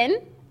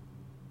Bridgerton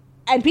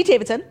and Pete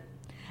Davidson.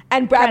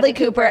 And Bradley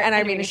Cooper and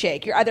Irina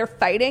Shayk. You're either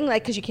fighting,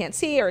 like, because you can't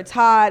see, or it's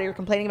hot, or you're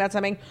complaining about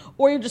something,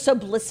 or you're just so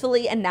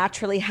blissfully and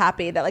naturally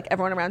happy that, like,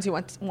 everyone around you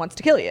wants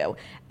to kill you.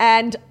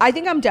 And I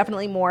think I'm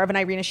definitely more of an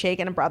Irina Shayk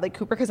and a Bradley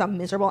Cooper because I'm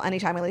miserable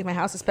anytime I leave my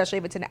house, especially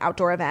if it's an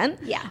outdoor event.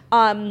 Yeah.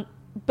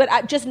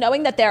 But just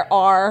knowing that there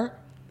are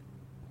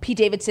Pete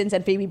Davidsons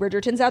and Phoebe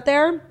Bridgertons out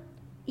there,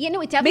 yeah,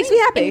 no, it definitely makes me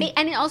happy.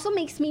 And it also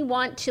makes me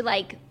want to,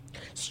 like,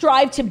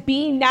 strive to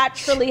be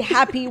naturally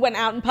happy when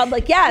out in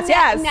public. Yes.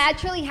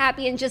 Naturally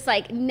happy and just,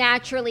 like,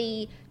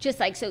 naturally, just,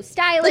 like, so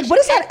stylish. Like, what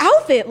is that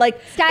outfit? Like,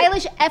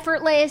 stylish,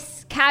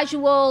 effortless,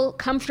 casual,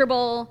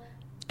 comfortable.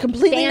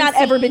 Completely fancy. Not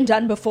ever been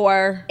done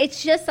before.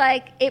 It's just,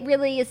 like, it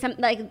really is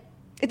something, like.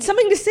 It's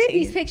something to see.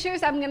 These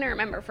pictures I'm going to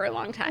remember for a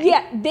long time.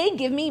 Yeah, they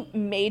give me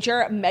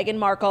major Meghan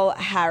Markle,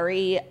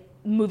 Harry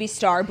movie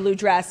star blue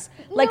dress.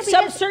 No, Like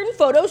some because- certain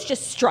photos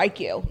just strike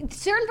you.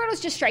 Certain photos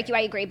just strike you,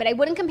 I agree, but I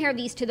wouldn't compare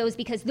these to those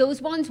because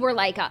those ones were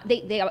like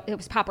it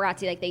was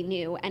paparazzi, like they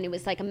knew, and it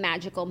was like a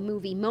magical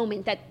movie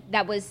moment that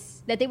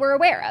they were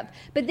aware of.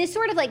 But this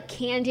sort of like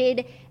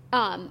candid,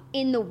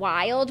 in the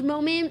wild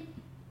moment,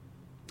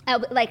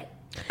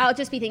 I'll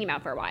just be thinking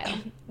about for a while.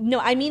 No,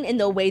 I mean in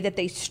the way that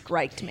they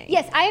striked me.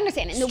 Yes, I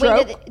understand in the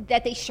Stroke? way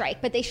that they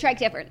strike, but they strike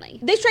differently.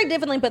 They strike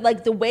differently, but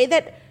like the way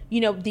that,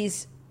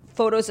 these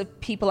photos of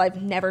people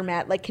I've never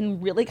met like can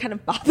really kind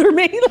of bother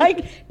me,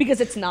 like because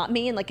it's not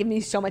me and like give me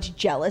so much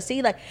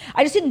jealousy. Like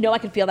I just didn't know I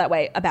could feel that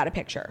way about a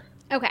picture.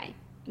 Okay.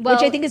 Well,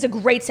 which I think is a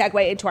great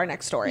segue into our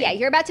next story. Yeah,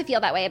 you're about to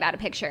feel that way about a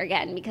picture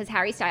again because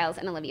Harry Styles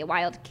and Olivia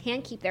Wilde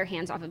can't keep their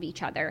hands off of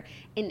each other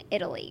in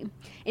Italy.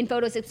 In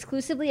photos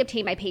exclusively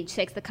obtained by Page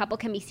Six, the couple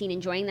can be seen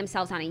enjoying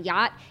themselves on a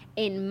yacht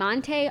in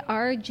Monte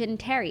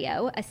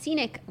Argentario, a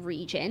scenic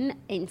region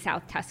in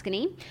South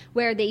Tuscany,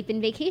 where they've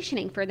been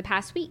vacationing for the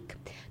past week.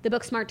 The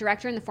Booksmart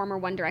director and the former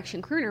One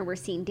Direction crooner were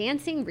seen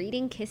dancing,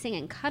 reading, kissing,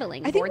 and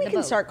cuddling I think aboard we the can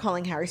boat. start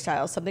calling Harry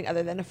Styles something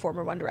other than a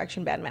former One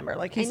Direction band member.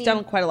 Like he's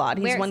done quite a lot.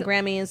 He's won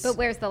Grammys. But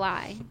where's the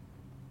lie?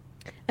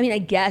 I mean, I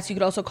guess you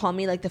could also call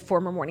me like the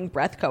former Morning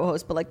Breath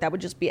co-host, but like that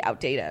would just be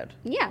outdated.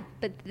 Yeah,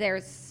 but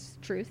there's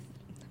truth.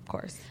 Of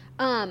course.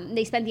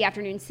 They spent the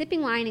afternoon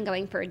sipping wine and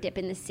going for a dip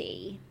in the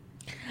sea.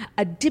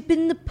 A dip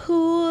in the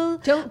pool.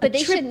 But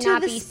they should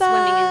not be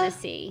swimming in the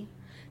sea.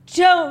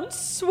 Don't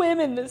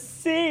swim in the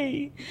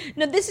sea.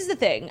 No, this is the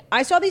thing.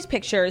 I saw these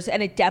pictures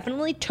and it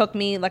definitely took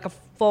me like a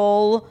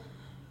full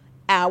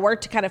hour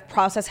to kind of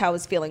process how I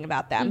was feeling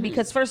about them.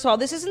 Because first of all,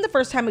 this isn't the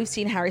first time we've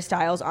seen Harry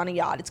Styles on a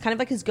yacht. It's kind of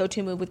like his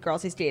go-to move with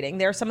girls he's dating.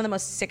 There are some of the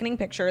most sickening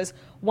pictures,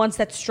 ones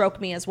that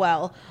stroke me as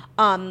well,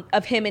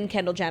 of him and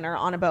Kendall Jenner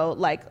on a boat.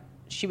 Like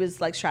she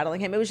was like straddling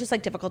him. It was just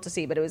like difficult to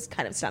see, but it was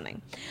kind of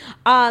stunning.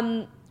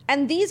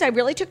 And these I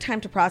really took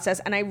time to process,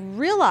 and I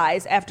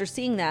realized after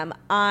seeing them,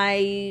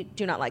 I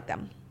do not like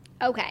them.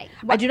 Okay.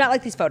 I do not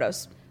like these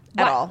photos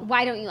at all.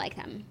 Why don't you like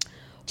them?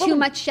 Too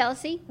much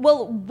jealousy?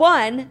 Well,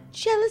 one,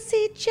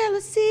 jealousy.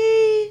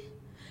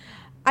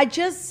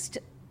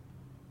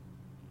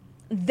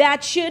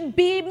 That should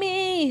be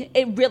me.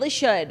 It really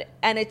should.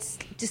 And it's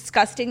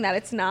disgusting that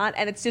it's not,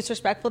 and it's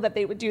disrespectful that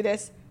they would do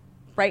this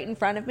right in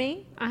front of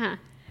me. Uh-huh.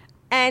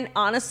 And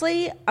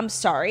honestly, I'm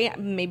sorry,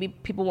 maybe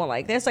people won't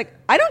like this. Like,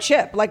 I don't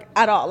ship, like,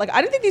 at all. Like, I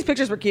didn't think these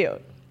pictures were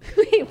cute.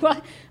 Wait,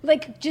 what?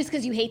 Like, just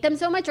because you hate them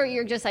so much, or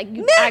you're just like,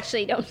 you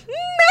actually don't?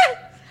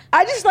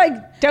 I just,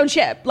 like, don't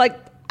ship, like,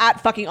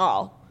 at fucking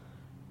all.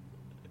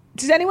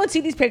 Does anyone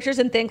see these pictures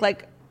and think,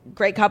 like,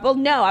 great couple?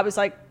 No, I was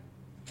like,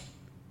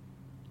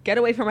 get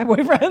away from my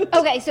boyfriend.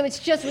 Okay, so it's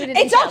just rooted in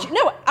It's not, jealousy.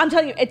 no, I'm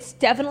telling you, it's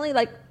definitely,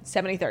 like,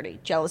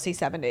 70-30. Jealousy,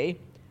 70.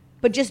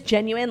 But just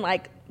genuine,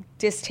 like,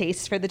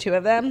 distaste for the two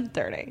of them,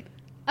 30.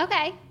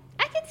 Okay.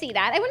 I can see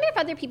that. I wonder if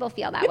other people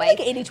feel that Maybe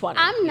way. like 80-20.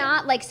 I'm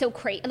not like so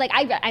crazy. Like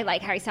I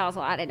like Harry Styles a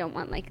lot. I don't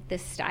want like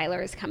this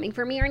stylers coming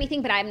for me or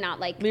anything, but I'm not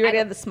like. We already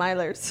have the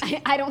smilers.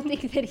 I don't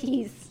think that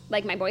he's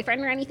like my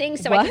boyfriend or anything,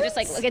 so I What? can just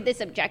like look at this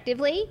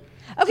objectively.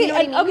 Okay, You know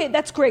what I mean? okay,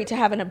 that's great to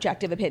have an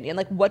objective opinion.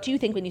 Like, what do you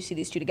think when you see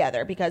these two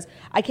together? Because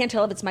I can't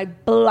tell if it's my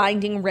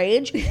blinding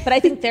rage, but I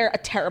think they're a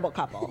terrible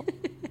couple.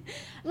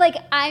 Like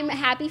I'm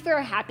happy for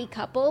a happy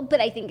couple,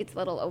 but I think it's a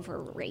little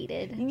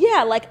overrated.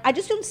 Yeah, like, I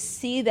just don't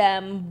see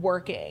them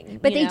working.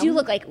 But you they know? do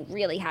look like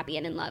really happy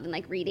and in love and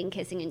like reading,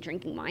 kissing, and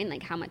drinking wine.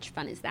 Like how much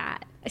fun is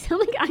that? I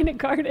sound like Ina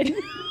Garten.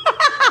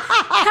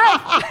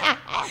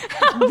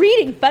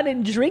 reading fun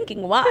and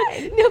drinking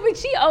wine. No, but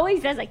she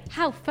always says like,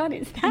 how fun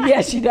is that?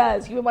 Yeah, she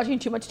does. You've been watching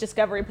too much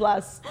Discovery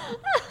Plus.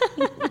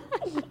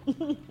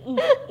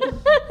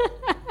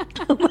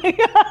 Oh my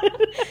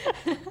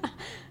God.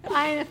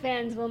 Ina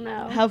fans will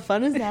know. How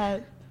fun is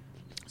that?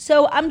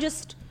 So I'm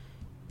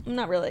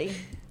not really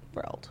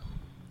thrilled.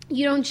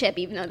 You don't ship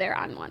even though they're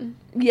on one.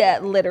 Yeah,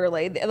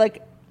 literally.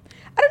 Like,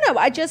 I don't know.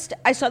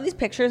 I saw these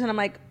pictures and I'm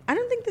like, I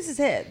don't think this is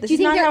it. This is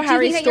not how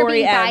Harry's that you're story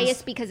being ends.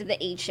 biased because of the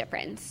age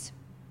difference?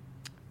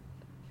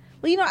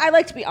 Well, I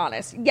like to be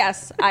honest.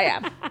 Yes, I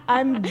am.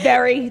 I'm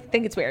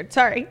think it's weird.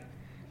 Sorry.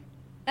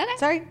 Okay.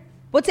 Sorry.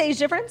 What's the age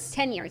difference?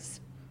 10 years.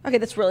 Okay,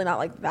 that's really not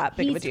like that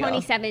big of a He's deal.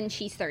 27,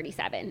 she's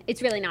 37.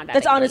 It's really not that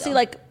That's big of a honestly deal.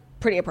 like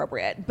pretty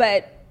appropriate.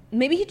 But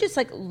maybe he just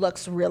like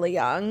looks really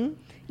young.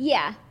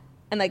 Yeah.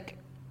 And like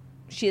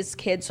she has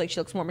kids, so like she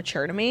looks more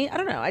mature to me. I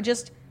don't know. I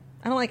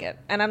don't like it.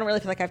 And I don't really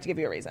feel like I have to give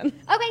you a reason.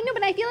 Okay, no,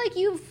 but I feel like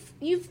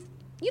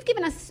you've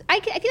given us. I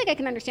feel like I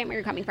can understand where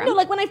you're coming from. No,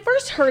 like when I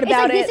first heard it's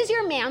about like it. this is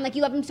your man. Like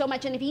you love him so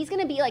much, and if he's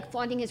gonna be like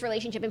flaunting his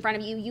relationship in front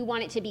of you, you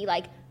want it to be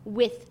like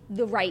with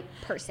the right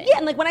person. Yeah,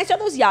 and like when I saw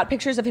those yacht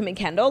pictures of him and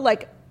Kendall,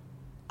 like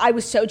I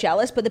was so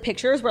jealous, but the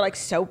pictures were like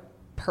so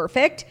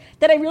perfect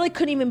that I really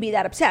couldn't even be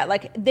that upset.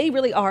 Like they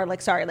really are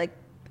like, sorry, like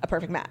a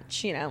perfect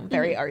match,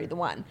 very Are You the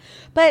One.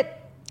 But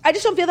I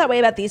just don't feel that way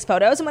about these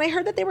photos. And when I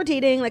heard that they were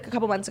dating like a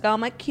couple months ago,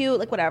 I'm like, cute,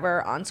 like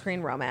whatever,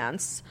 on-screen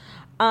romance.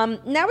 Now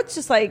it's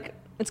just like,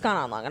 it's gone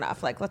on long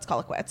enough. Like, let's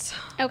call it quits.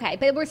 Okay,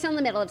 but we're still in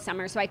the middle of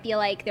summer, so I feel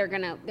like they're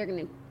gonna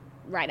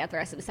ride out the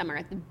rest of the summer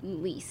at the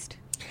least.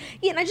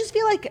 Yeah, and I just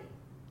feel like,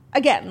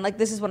 again, like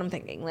this is what I'm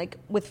thinking, like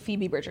with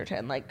Phoebe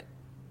Bridgerton, like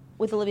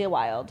with Olivia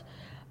Wilde,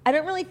 I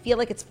don't really feel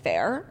like it's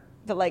fair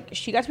that like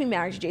she got to be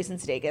married to Jason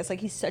Sudeikis. Like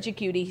he's such a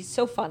cutie, he's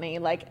so funny,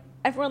 like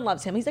everyone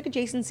loves him. He's like a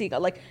Jason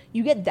Segel. Like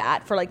you get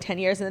that for like 10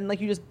 years and then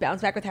like you just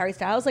bounce back with Harry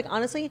Styles. Like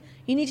honestly,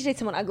 you need to date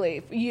someone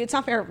ugly. It's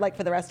not fair like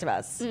for the rest of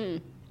us.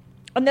 And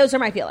those are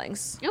my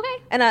feelings.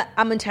 Okay. And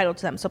I'm entitled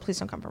to them, so please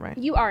don't come for me.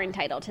 You are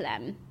entitled to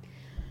them.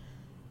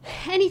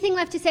 Anything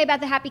left to say about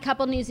the happy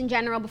couple news in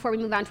general before we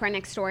move on to our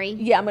next story?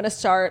 Yeah, I'm going to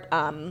start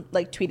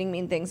like tweeting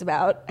mean things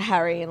about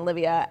Harry and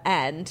Olivia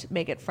and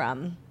make it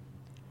from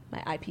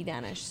my IP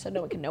Vanish so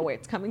no one can know where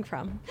it's coming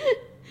from.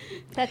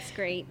 That's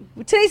great.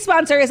 Today's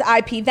sponsor is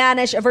IP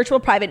Vanish, a virtual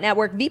private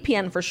network,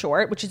 VPN for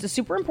short, which is a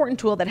super important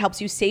tool that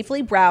helps you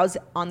safely browse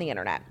on the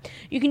internet.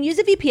 You can use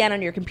a VPN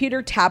on your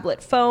computer,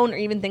 tablet, phone, or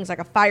even things like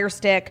a Fire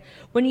Stick.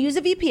 When you use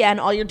a VPN,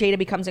 all your data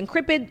becomes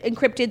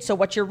encrypted, so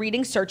what you're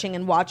reading, searching,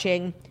 and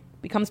watching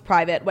becomes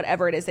private,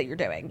 whatever it is that you're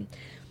doing.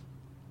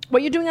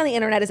 What you're doing on the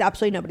internet is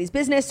absolutely nobody's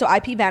business, so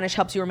IP Vanish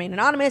helps you remain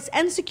anonymous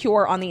and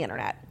secure on the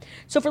internet.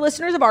 So for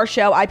listeners of our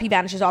show, IP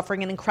Vanish is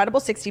offering an incredible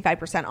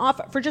 65% off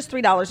for just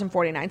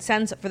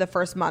 $3.49 for the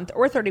first month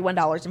or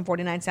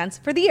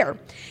 $31.49 for the year.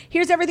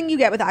 Here's everything you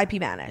get with IP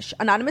Vanish.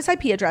 Anonymous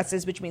IP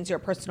addresses, which means your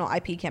personal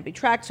IP can't be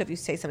tracked, so if you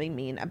say something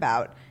mean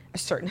about a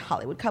certain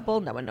Hollywood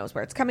couple, no one knows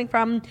where it's coming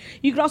from.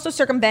 You can also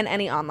circumvent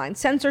any online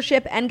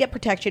censorship and get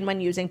protection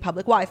when using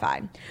public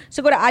Wi-Fi.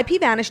 So go to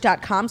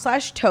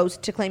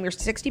ipvanish.com/toast to claim your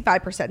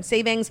 65%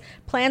 savings,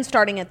 plan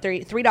starting at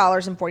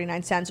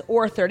 $3.49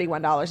 or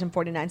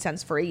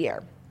 $31.49 for a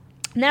year.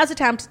 Now's the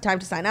time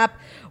to sign up.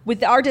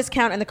 With our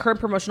discount and the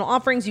current promotional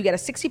offerings, you get a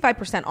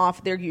 65%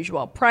 off their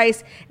usual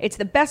price. It's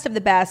the best of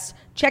the best.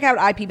 Check out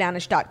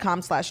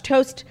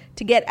ipvanish.com/toast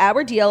to get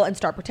our deal and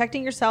start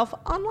protecting yourself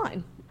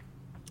online.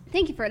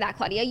 Thank you for that,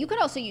 Claudia. You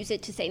could also use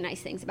it to say nice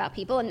things about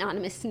people,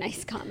 anonymous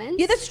nice comments.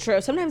 Yeah, that's true.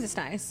 Sometimes it's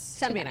nice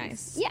to be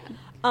nice. Yeah.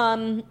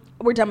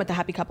 We're done with the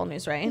happy couple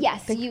news, right?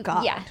 Yes. Thank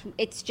God. Yeah.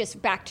 It's just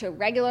back to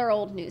regular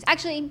old news.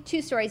 Actually,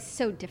 two stories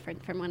so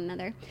different from one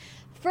another.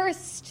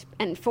 First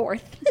and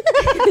fourth,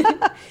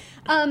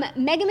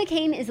 Meghan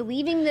McCain is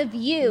leaving The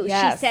View.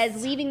 Yes. She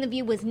says leaving The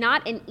View was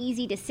not an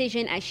easy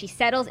decision as she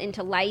settles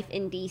into life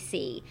in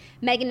D.C.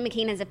 Meghan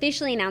McCain has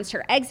officially announced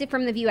her exit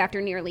from The View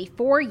after nearly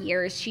 4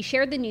 years. She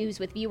shared the news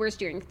with viewers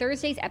during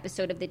Thursday's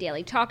episode of The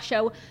Daily Talk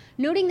Show,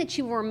 noting that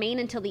she will remain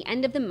until the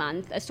end of the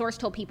month. A source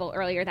told People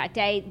earlier that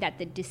day that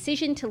the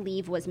decision to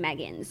leave was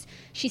Meghan's.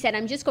 She said,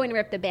 "I'm just going to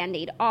rip the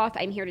Band-Aid off.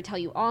 I'm here to tell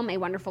you all, my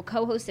wonderful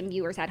co-hosts and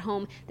viewers at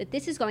home, that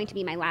this is going to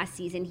be my last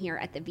season here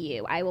at The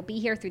View. I will be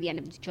here through the end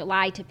of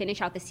July to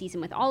finish out the season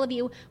with all of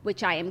you,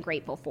 which I am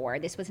grateful for.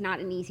 This was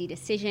not an easy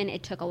decision.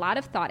 It took a lot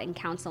of thought and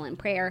counsel and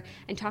prayer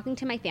and talking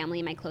to my family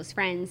and my close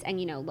friends. And,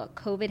 look,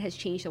 COVID has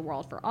changed the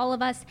world for all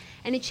of us.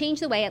 And it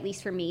changed the way, at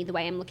least for me, the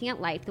way I'm looking at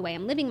life, the way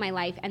I'm living my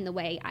life, and the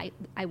way I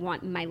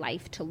want my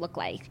life to look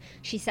like."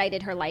 She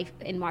cited her life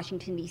in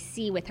Washington,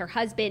 D.C. with her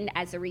husband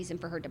as the reason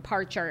for her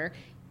departure.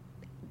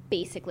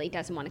 Basically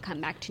doesn't want to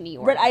come back to New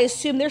York. But I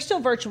assume they're still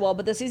virtual,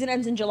 but the season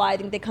ends in July. I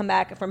think they come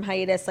back from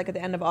hiatus like at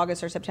the end of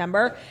August or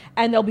September,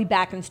 and they'll be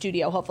back in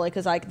studio hopefully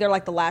because like they're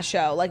like the last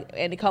show. Like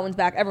Andy Cohen's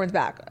back, everyone's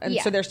back, and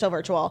so they're still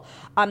virtual.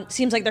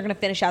 Seems like they're going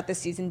to finish out this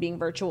season being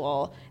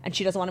virtual, and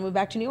she doesn't want to move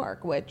back to New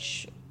York,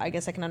 which I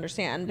guess I can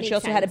understand. But she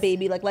also had a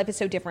baby. Like life is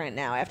so different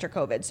now after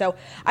COVID. So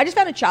I just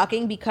found it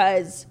shocking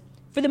because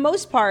for the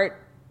most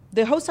part,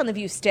 the hosts on The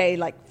View stay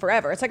like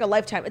forever. It's like a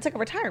lifetime. It's like a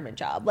retirement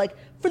job, like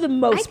for the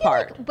most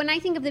part. Like when I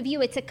think of The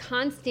View, it's a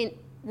constant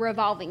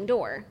revolving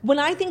door. When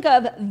I think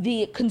of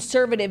the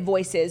conservative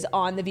voices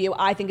on The View,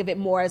 I think of it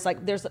more as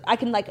like there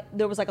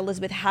was like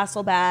Elizabeth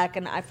Hasselbeck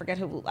and I forget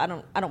who. I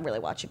don't really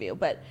watch The View,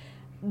 but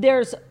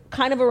there's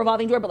kind of a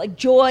revolving door. But like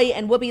Joy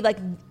and Whoopi, like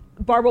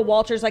Barbara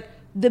Walters, like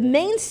the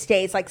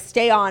mainstays like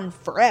stay on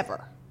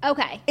forever.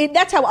 Okay.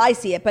 That's how I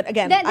see it, but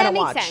again, I don't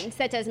watch. That makes sense.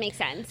 That does make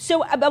sense.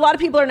 So a lot of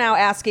people are now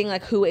asking,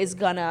 like, who is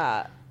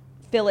gonna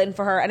fill in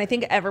for her, and I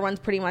think everyone's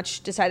pretty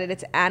much decided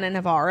it's Anna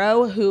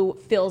Navarro who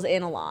fills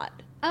in a lot.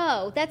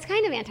 Oh, that's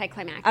kind of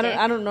anticlimactic.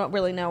 I don't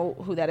really know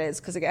who that is,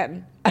 because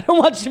again, I don't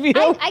watch The View.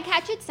 I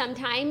catch it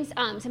sometimes.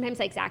 Sometimes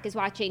like Zach is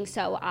watching,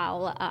 so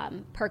I'll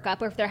perk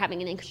up, or if they're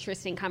having an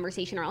interesting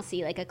conversation, or I'll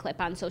see like a clip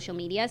on social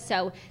media.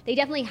 So they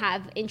definitely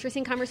have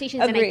interesting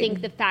conversations. Agreed. And I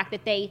think the fact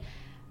that they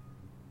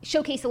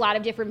showcase a lot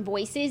of different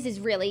voices is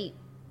really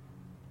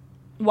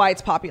why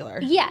it's popular.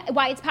 Yeah,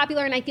 why it's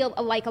popular, and I feel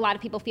like a lot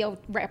of people feel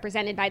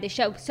represented by the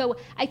show. So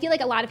I feel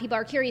like a lot of people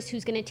are curious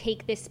who's going to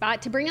take this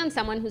spot. To bring on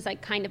someone who's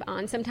like kind of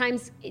on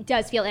sometimes, it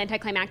does feel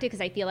anticlimactic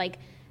because I feel like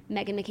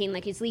Meghan McCain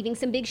like is leaving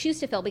some big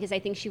shoes to fill because I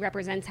think she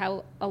represents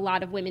how a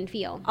lot of women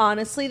feel.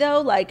 Honestly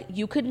though, like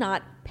you could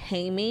not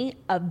pay me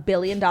 $1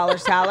 billion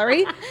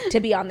salary to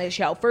be on this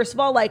show. First of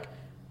all, like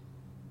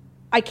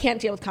I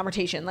can't deal with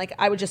confrontation. Like,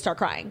 I would just start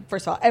crying.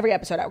 First of all, every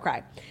episode I would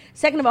cry.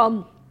 Second of all,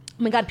 oh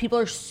my God, people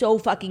are so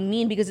fucking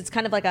mean because it's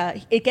kind of like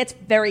it gets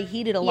very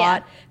heated a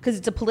lot because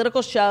it's a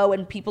political show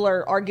and people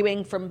are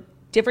arguing from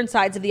different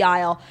sides of the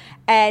aisle.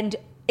 And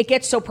it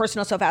gets so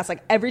personal so fast.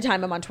 Like every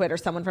time I'm on Twitter,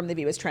 someone from The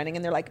View is trending,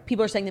 and they're like,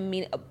 people say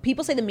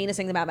the meanest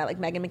things about like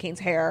Meghan McCain's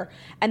hair,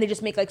 and they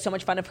just make like so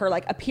much fun of her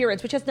like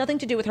appearance, which has nothing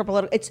to do with her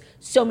political. It's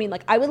so mean.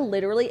 Like I would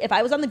literally, if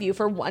I was on The View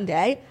for one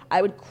day,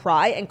 I would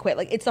cry and quit.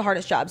 Like it's the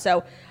hardest job.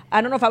 So I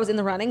don't know if I was in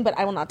the running, but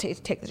I will not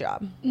take the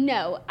job.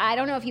 No, I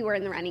don't know if you were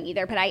in the running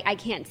either, but I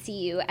can't see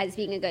you as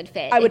being a good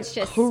fit. I would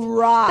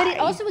cry. But it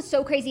also was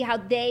so crazy how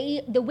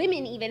the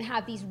women even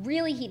have these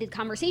really heated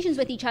conversations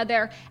with each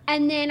other,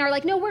 and then are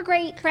like, no, we're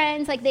great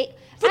friends. Like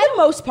for the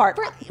most part.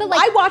 But like,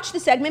 I watched the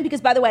segment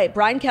because, by the way,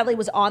 Brian Kelly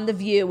was on The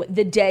View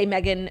the day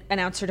Meghan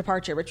announced her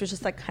departure, which was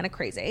just like kind of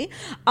crazy.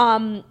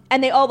 And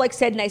they all like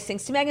said nice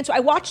things to Meghan. So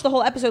I watched the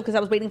whole episode because I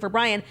was waiting for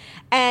Brian,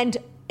 and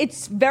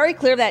it's very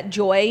clear that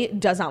Joy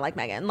does not like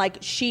Meghan. Like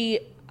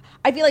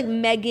I feel like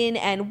Meghan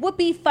and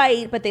Whoopi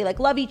fight, but they like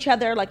love each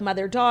other, like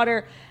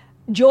mother-daughter.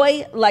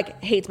 Joy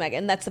like hates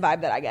Meghan. That's the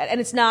vibe that I get.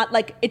 And it's not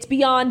like, it's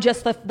beyond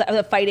just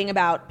the fighting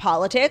about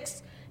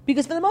politics,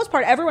 because for the most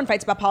part, everyone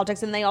fights about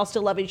politics and they all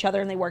still love each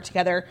other and they work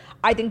together.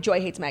 I think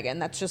Joy hates Meghan.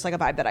 That's just like a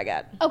vibe that I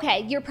get.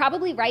 Okay, you're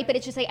probably right, but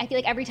it's just like, I feel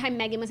like every time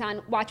Meghan was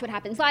on Watch What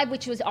Happens Live,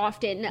 which was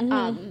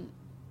often,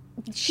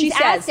 she's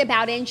asked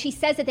about it, and she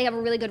says that they have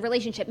a really good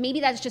relationship.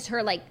 Maybe that's just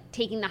her like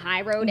taking the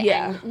high road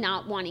and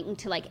not wanting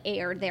to like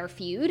air their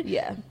feud.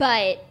 Yeah.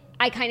 But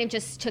I kind of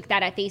just took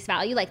that at face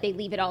value, like they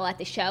leave it all at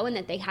the show and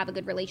that they have a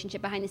good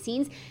relationship behind the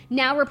scenes.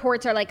 Now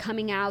reports are like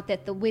coming out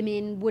that the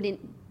women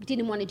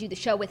didn't want to do the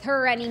show with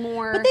her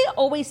anymore. But they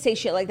always say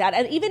shit like that.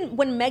 And even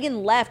when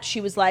Meghan left, she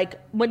was like,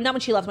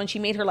 when she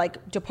made her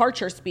like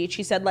departure speech,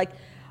 she said like,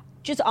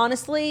 just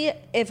honestly,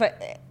 if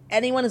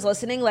anyone is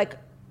listening, like,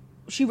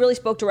 she really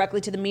spoke directly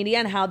to the media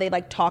and how they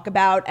like talk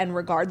about and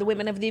regard the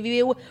women of The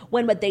View,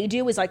 when what they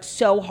do is like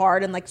so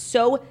hard and like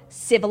so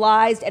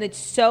civilized, and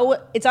it's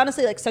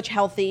honestly like such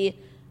healthy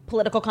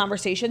political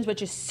conversations,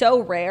 which is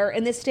so rare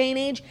in this day and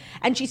age.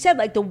 And she said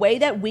like the way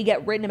that we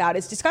get written about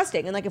is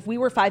disgusting. And like if we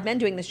were 5 men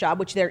doing this job,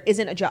 which there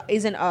isn't a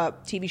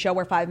TV show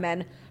where 5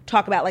 men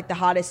talk about like the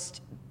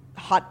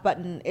hot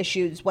button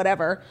issues,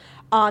 whatever,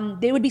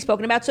 they would be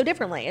spoken about so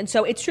differently. And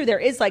so it's true, there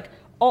is like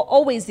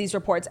always these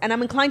reports, and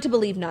I'm inclined to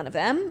believe none of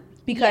them,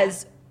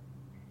 because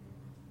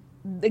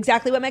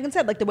exactly what Meghan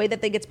said, like the way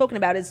that they get spoken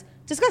about is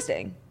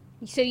disgusting.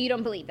 So you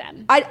don't believe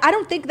them? I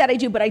don't think that I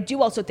do, but I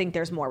do also think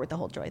there's more with the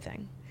whole Joy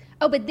thing.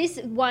 Oh, but this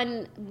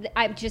one,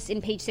 I'm just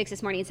in Page 6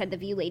 this morning, it said the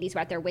View ladies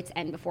were at their wits'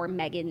 end before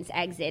Meghan's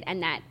exit,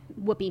 and that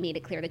Whoopi made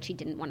it clear that she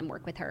didn't want to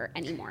work with her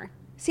anymore.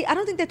 See, I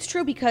don't think that's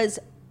true, because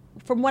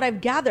from what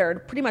I've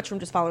gathered, pretty much from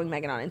just following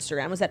Meghan on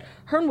Instagram, was that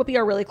her and Whoopi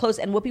are really close,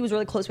 and Whoopi was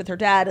really close with her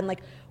dad, and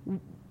like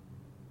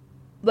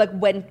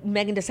when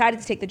Meghan decided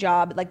to take the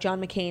job, like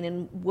John McCain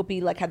and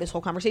Whoopi like had this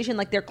whole conversation,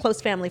 like they're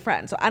close family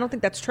friends. So I don't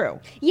think that's true.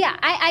 Yeah,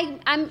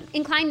 I'm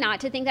inclined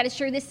not to think that it's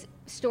true. This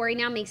story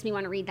now makes me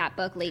want to read that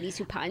book, Ladies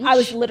Who Punch. I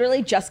was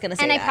literally just going to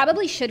say that. And I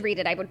probably should read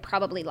it. I would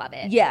probably love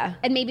it. Yeah.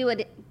 And maybe it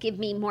would give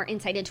me more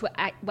insight into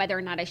whether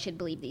or not I should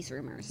believe these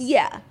rumors.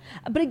 Yeah.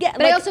 But again,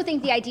 but I also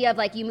think the idea of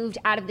like you moved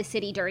out of the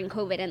city during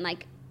COVID and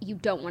like you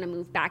don't want to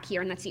move back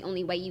here and that's the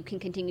only way you can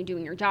continue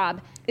doing your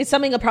job. It's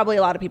something that probably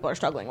a lot of people are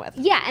struggling with.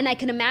 Yeah, and I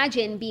can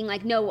imagine being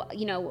like, no,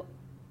 you know,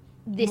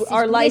 this is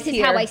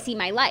how I see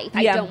my life.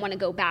 I don't want to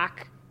go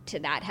back to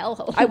that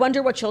hellhole. I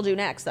wonder what she'll do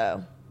next,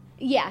 though.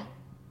 Yeah.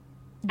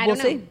 I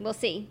don't know. We'll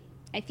see.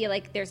 I feel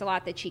like there's a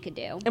lot that she could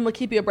do. And we'll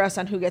keep you abreast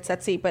on who gets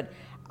that seat, but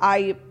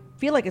I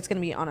feel like it's going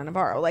to be Ana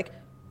Navarro. Like,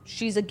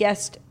 she's a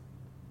guest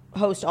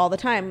host all the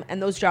time,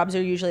 and those jobs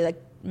are usually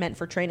like meant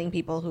for training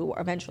people who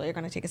eventually are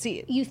going to take a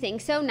seat. You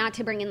think so? Not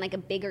to bring in like a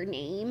bigger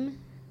name?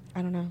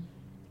 I don't know.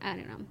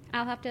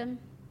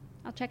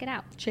 I'll check it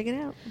out. Check it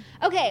out.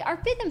 Okay, our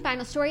fifth and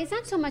final story is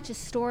not so much a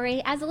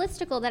story as a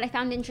listicle that I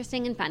found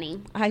interesting and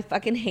funny. I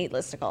fucking hate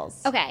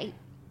listicles. Okay.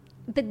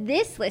 But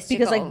this listicle...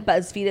 Because like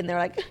BuzzFeed and they're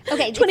like,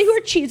 okay, 24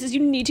 cheeses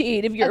you need to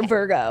eat if you're a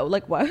Virgo.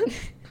 Like what?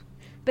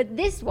 But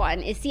this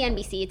one is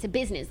CNBC. It's a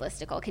business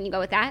listicle. Can you go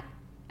with that?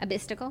 A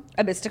bisticle?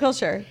 A bisticle,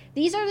 sure.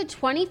 These are the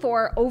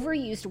 24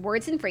 overused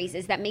words and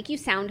phrases that make you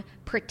sound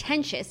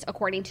pretentious,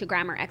 according to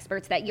grammar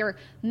experts, that your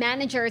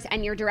managers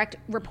and your direct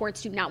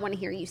reports do not want to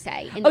hear you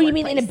say. Oh, you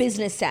mean in a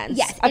business sense?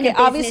 Yes. Okay,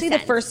 obviously the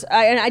first,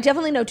 and I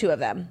definitely know 2 of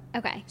them.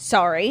 Okay.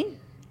 Sorry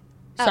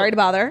to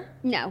bother.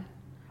 No.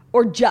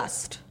 Or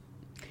just.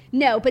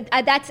 No, but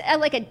that's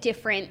like a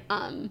different,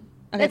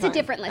 that's a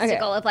different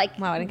listicle of like.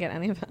 Wow, I didn't get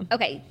any of them.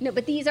 Okay, no,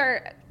 but these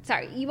are,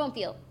 sorry, you won't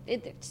feel,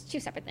 it's 2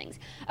 separate things.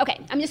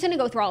 Okay, I'm just going to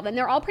go through all of them.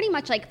 They're all pretty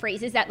much like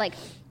phrases that like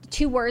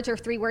 2 words or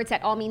 3 words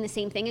that all mean the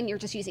same thing and you're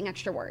just using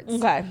extra words.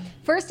 Okay.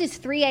 First is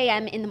 3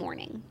 a.m. in the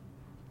morning.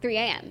 3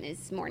 a.m.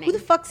 is morning. Who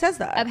the fuck says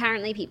that?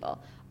 Apparently people.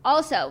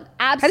 Also,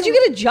 How did you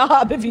get a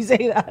job if you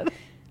say that?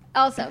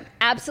 Also,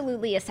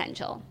 absolutely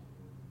essential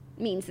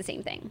means the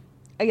same thing.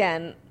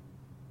 Again,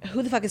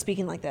 who the fuck is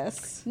speaking like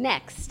this?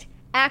 Next,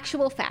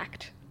 actual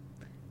fact.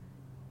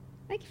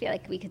 I feel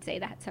like we could say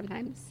that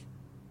sometimes.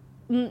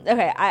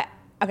 Okay,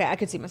 I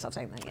could see myself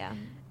saying that, yeah.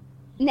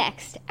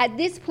 Next, at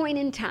this point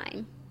in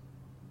time.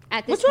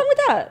 What's wrong with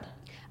that?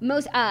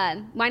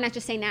 Why not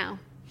just say now?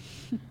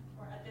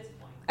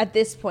 Or At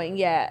this point,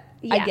 yeah.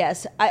 I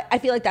guess. I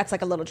feel like that's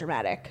like a little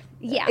dramatic.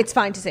 Yeah. It's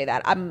fine to say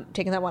that. I'm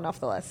taking that one off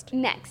the list.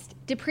 Next,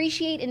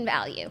 depreciate in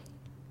value.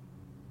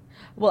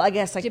 Well, I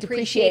guess like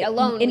depreciate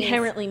alone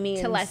inherently means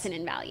to lessen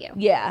in value.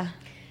 Yeah.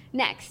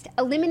 Next,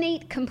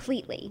 eliminate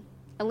completely.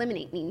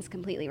 Eliminate means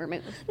completely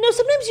remove. No,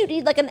 sometimes you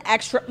need like an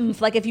extra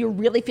oomph. Like if you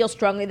really feel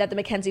strongly that the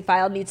Mackenzie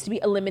file needs to be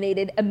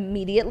eliminated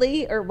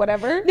immediately or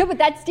whatever. No, but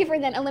that's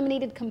different than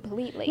eliminated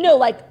completely.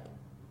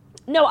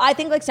 No, I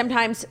think like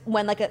sometimes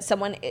when like a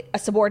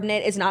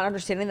subordinate is not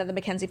understanding that the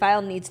Mackenzie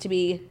file needs to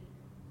be,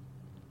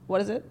 what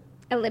is it?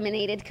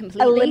 Eliminated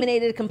completely.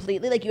 Eliminated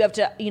completely. Like you have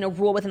to,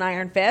 rule with an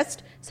iron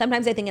fist.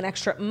 Sometimes I think an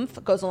extra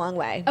oomph goes a long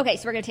way. Okay,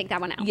 so we're going to take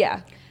that one out.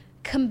 Yeah.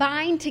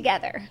 Combine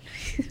together.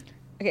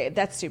 Okay,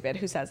 that's stupid.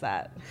 Who says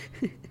that?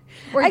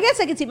 I guess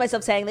I could see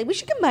myself saying, like, we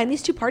should combine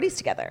these two parties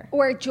together.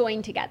 Or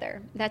join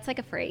together. That's like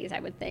a phrase, I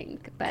would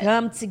think. But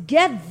come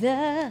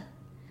together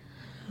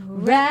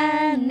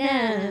right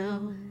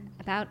now.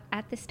 About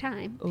at this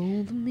time.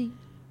 Over me.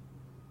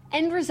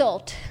 End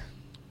result.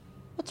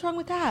 What's wrong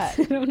with that?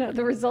 I don't know.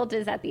 The result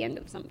is at the end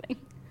of something.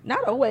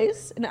 Not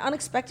always. An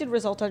unexpected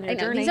result on your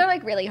journey. These are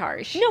like really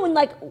harsh. No, and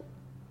like,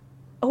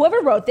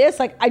 whoever wrote this,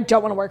 like, I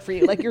don't want to work for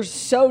you. Like, you're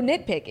so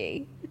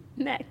nitpicky.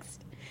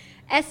 Next.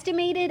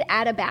 Estimated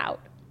at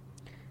about.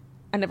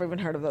 I never even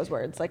heard of those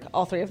words. Like,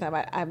 all three of them,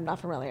 I'm not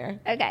familiar.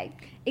 Okay.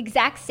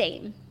 Exact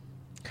same.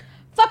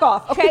 Fuck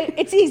off, okay?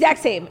 It's the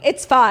exact same.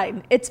 It's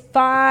fine. It's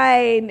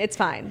fine. It's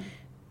fine.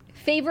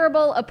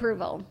 Favorable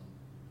approval.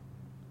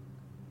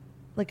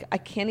 Like, I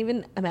can't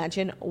even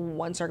imagine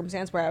one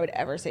circumstance where I would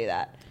ever say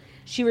that.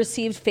 She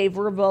received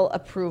favorable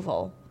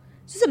approval.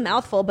 This is a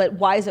mouthful, but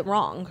why is it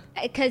wrong?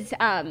 Because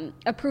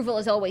approval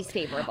is always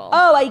favorable.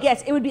 Oh, I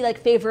guess it would be like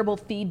favorable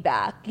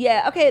feedback.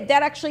 Yeah, okay,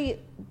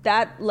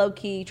 that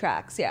low-key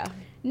tracks, yeah.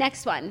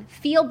 Next one,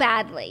 feel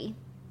badly.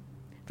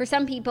 For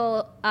some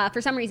people,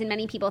 for some reason,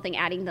 many people think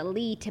adding the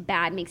 "ly" to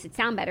bad makes it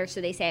sound better, so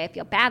they say I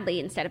feel badly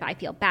instead of I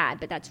feel bad,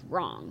 but that's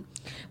wrong.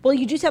 Well,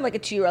 you do sound like a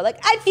 2-year-old, like,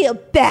 I feel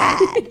bad.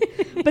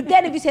 But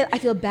then if you say I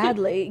feel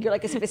badly, you're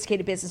like a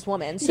sophisticated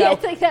businesswoman. So. Yeah,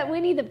 it's like that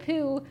Winnie the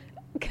Pooh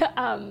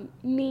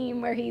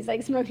meme where he's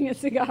like smoking a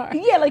cigar.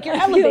 Yeah, like you're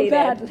elevated. Feel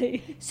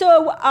badly.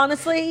 So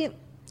honestly,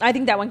 I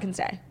think that one can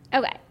stay.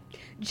 Okay.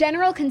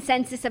 General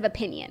consensus of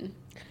opinion.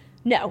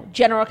 No,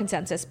 general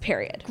consensus,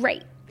 period.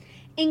 Great.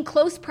 In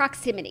close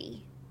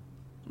proximity.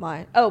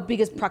 Why? Oh,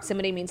 because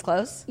proximity means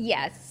close?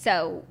 Yes,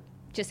 so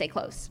just say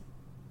close.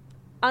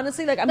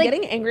 Honestly, like I'm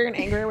getting angrier and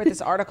angrier with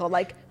this article.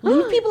 Like,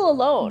 leave people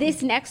alone.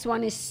 This next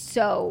one is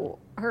so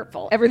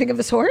hurtful. Everything of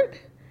the sort?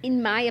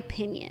 In my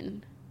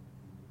opinion.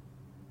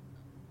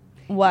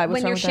 Why?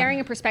 When you're sharing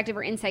a perspective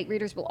or insight,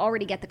 readers will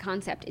already get the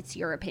concept. It's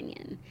your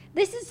opinion.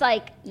 This is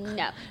like,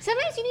 no.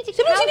 Sometimes you need to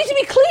you need to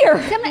be clear.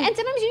 And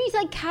sometimes you need to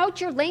like couch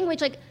your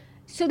language like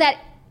so that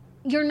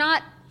you're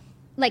not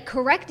like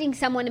correcting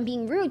someone and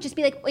being rude. Just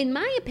be like, in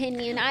my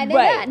opinion,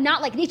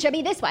 not like it should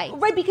be this way.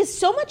 Right, because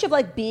so much of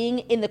like being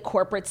in the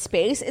corporate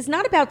space is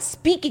not about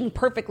speaking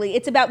perfectly.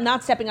 It's about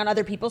not stepping on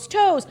other people's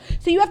toes.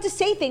 So you have to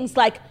say things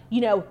like,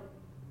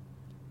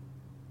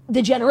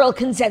 the general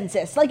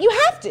consensus. Like, you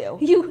have to.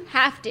 You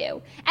have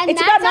to. And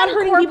it's that's about not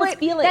hurting people's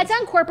feelings. That's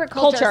on corporate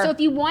culture. So if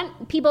you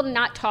want people to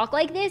not talk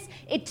like this,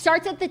 it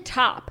starts at the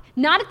top,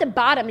 not at the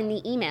bottom in the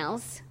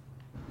emails.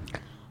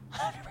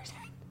 100%.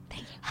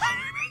 Thank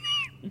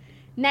you. 100%.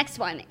 Next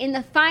one. In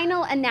the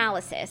final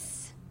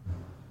analysis.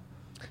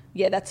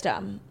 Yeah, that's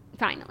dumb.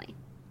 Finally.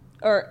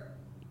 Or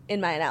in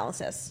my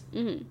analysis.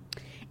 Mm-hmm.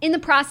 In the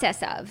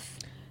process of.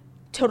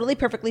 Totally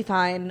perfectly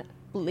fine.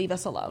 Leave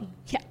us alone.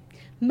 Yeah.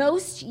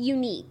 Most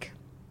unique.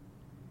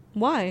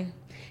 Why?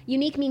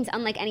 Unique means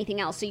unlike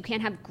anything else, so you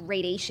can't have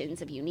gradations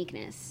of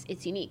uniqueness.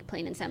 It's unique,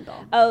 plain and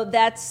simple. Oh,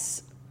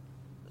 that's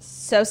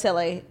so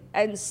silly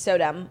and so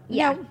dumb.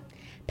 Yeah. No.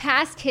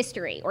 Past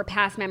history or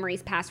past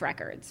memories, past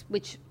records,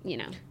 which,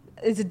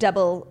 is a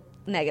double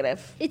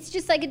negative. It's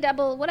just like a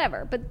double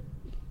whatever, but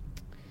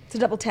it's a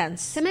double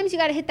tense. Sometimes you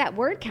got to hit that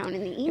word count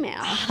in the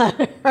email.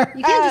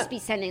 You can't just be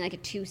sending like a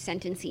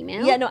 2-sentence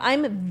email. Yeah, no,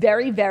 I'm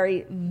very,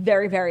 very,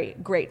 very, very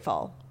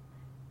grateful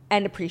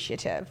and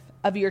appreciative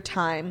of your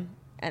time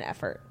and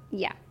effort.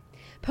 Yeah.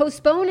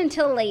 Postpone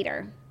until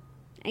later,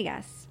 I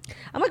guess.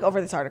 I'm like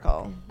over this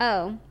article.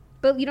 Oh,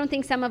 but you don't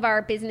think some of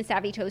our business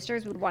savvy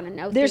toasters would want to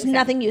know? There's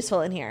nothing useful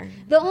in here.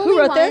 The only Who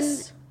wrote one,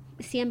 this?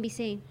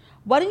 CNBC.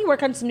 Why don't you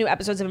work on some new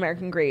episodes of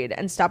American Greed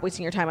and stop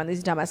wasting your time on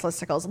these dumbass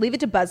listicles? Leave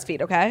it to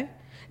BuzzFeed, okay?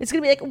 It's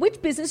going to be like,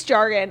 which business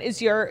jargon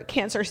is your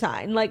Cancer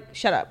sign? Like,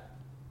 shut up.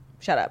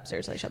 Shut up.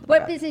 Seriously, shut the fuck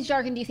up. What business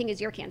jargon do you think is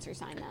your Cancer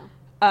sign,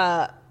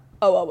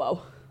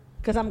 though?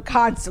 Because I'm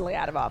constantly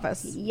out of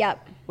office.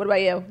 Yep. What about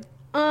you?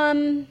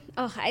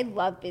 I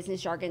love business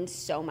jargon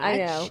so much. I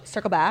know.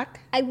 Circle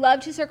back. I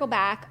love to circle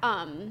back.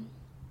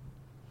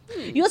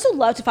 You also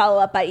love to follow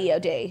up by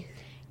EOD.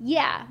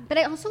 Yeah, but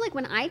I also like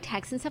when I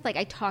text and stuff, like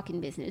I talk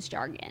in business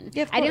jargon.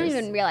 Yeah, of course. I don't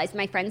even realize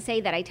my friends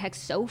say that I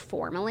text so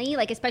formally,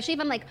 like especially if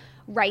I'm like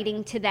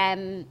writing to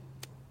them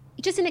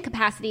just in a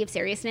capacity of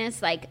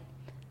seriousness, like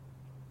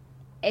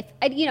if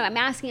I'm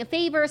asking a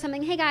favor or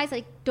something, hey guys,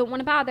 like don't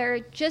want to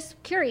bother,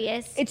 just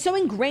curious. It's so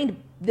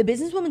ingrained. The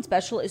businesswoman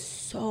special is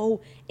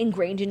so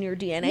ingrained in your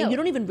DNA. No. You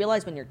don't even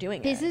realize when you're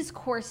doing it. Business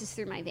courses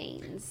through my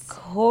veins.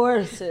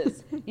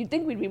 Courses. You'd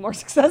think we'd be more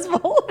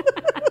successful.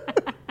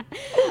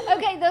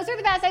 Okay, those are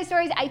the Fast Eye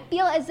stories. I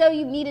feel as though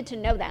you needed to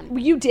know them.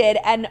 You did,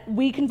 and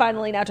we can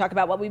finally now talk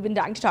about what we've been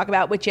dying to talk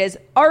about, which is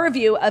our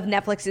review of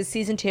Netflix's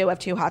season 2 of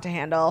Too Hot to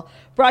Handle,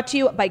 brought to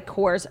you by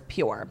Coors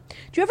Pure.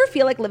 Do you ever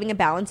feel like living a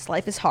balanced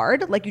life is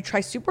hard? Like you try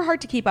super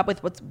hard to keep up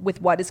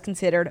with what is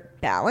considered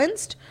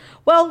balanced?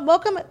 Well,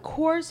 welcome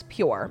Coors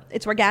Pure.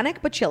 It's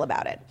organic, but chill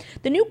about it.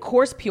 The new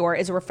Coors Pure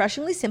is a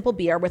refreshingly simple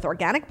beer with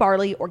organic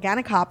barley,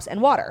 organic hops,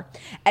 and water.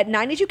 At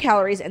 92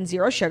 calories and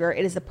 0 sugar,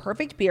 it is the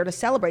perfect beer to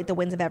celebrate the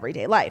wins of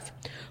everyday life.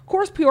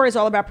 Coors Pure is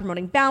all about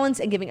promoting balance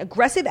and giving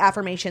aggressive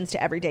affirmations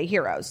to everyday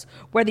heroes.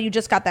 Whether you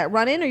just got that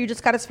run in or you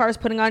just got as far as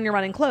putting on your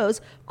running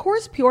clothes,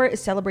 Coors Pure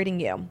is celebrating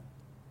you.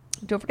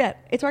 Don't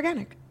forget, it's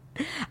organic.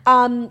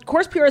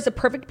 Coors Pure is a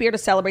perfect beer to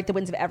celebrate the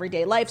wins of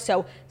everyday life.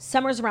 So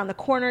summer's around the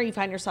corner. You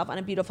find yourself on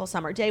a beautiful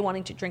summer day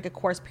wanting to drink a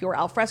Coors Pure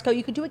al fresco.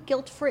 You can do it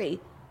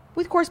guilt-free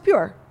with Coors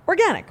Pure,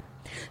 organic.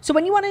 So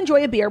when you want to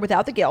enjoy a beer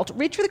without the guilt,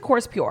 reach for the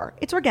Coors Pure.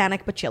 It's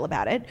organic, but chill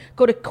about it.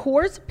 Go to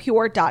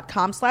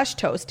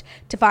CoorsPure.com/toast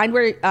to find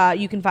where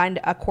you can find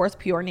a Coors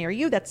Pure near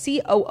you. That's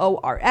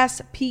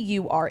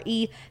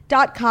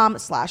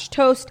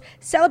COORSPURE.com/toast.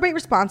 Celebrate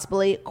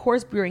responsibly.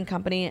 Coors Brewing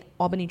Company,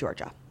 Albany,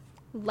 Georgia.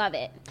 Love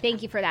it.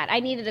 Thank you for that. I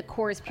needed a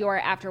Coors Pure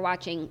after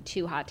watching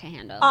Too Hot to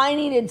Handle. I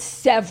needed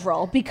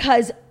several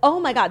because, oh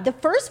my God, the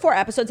first 4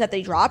 episodes that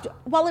they dropped,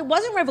 while it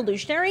wasn't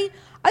revolutionary,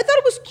 I thought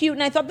it was cute,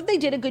 and I thought that they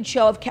did a good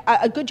job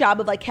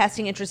of like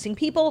casting interesting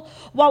people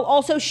while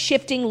also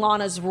shifting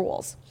Lana's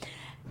rules.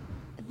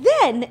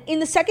 Then in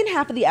the second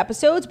half of the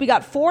episodes, we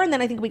got 4, and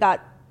then I think we got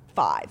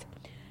 5.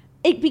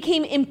 It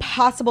became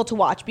impossible to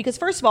watch because,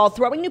 first of all,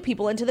 throwing new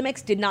people into the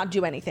mix did not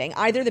do anything.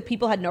 Either the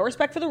people had no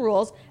respect for the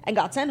rules and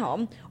got sent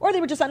home, or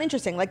they were just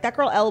uninteresting. Like, that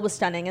girl Elle was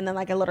stunning, and then,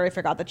 like, I literally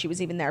forgot that she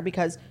was even there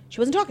because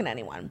she wasn't talking to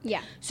anyone. Yeah.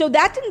 So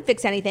that didn't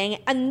fix anything,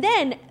 and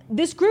then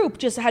this group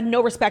just had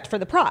no respect for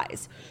the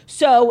prize.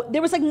 So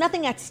there was, like,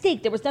 nothing at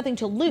stake. There was nothing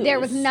to lose. There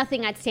was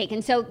nothing at stake.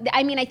 And so,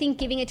 I mean, I think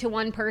giving it to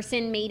one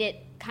person made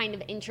it kind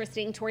of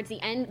interesting towards the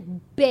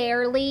end.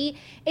 Barely.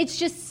 It's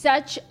just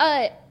such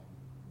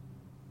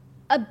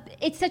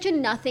it's such a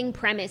nothing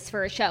premise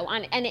for a show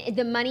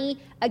the money,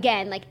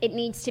 again, like it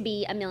needs to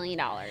be $1 million.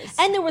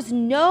 And there was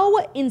no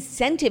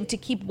incentive to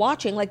keep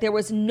watching. Like there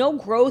was no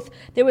growth.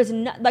 There was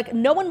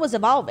no one was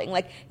evolving.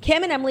 Like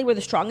Cam and Emily were the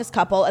strongest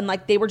couple, and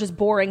like they were just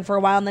boring for a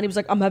while, and then he was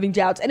like, I'm having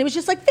doubts, and it was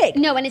just like fake.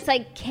 No, and it's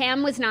like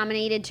Cam was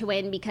nominated to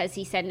win because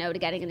he said no to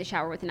getting in the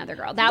shower with another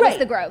girl. That was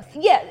the growth.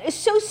 Yeah, it's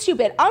so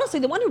stupid. Honestly,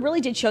 the one who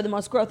really did show the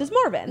most growth is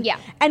Marvin. Yeah.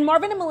 And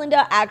Marvin and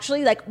Melinda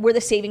actually like were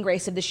the saving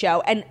grace of the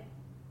show, and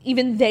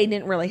even they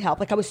didn't really help.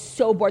 Like I was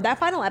so bored. That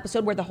final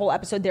episode where the whole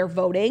episode they're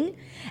voting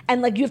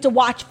and like you have to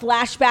watch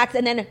flashbacks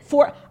and then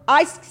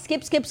I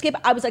skip.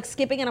 I was like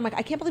skipping and I'm like,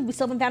 I can't believe we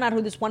still haven't found out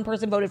who this one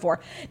person voted for.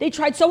 They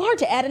tried so hard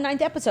to add a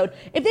 9th episode.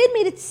 If they had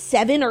made it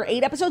 7 or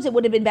 8 episodes, it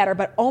would have been better.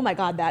 But oh my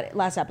God, that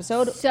last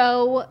episode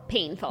so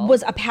painful.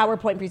 Was a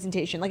PowerPoint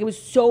presentation. Like it was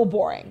so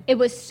boring. It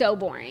was so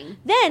boring.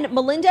 Then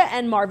Melinda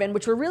and Marvin,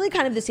 which were really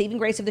kind of the saving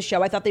grace of the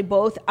show. I thought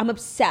I'm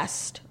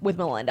obsessed with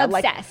Melinda.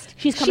 Obsessed. Like,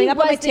 she's coming up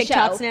on my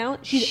TikToks now.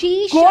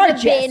 She should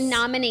have been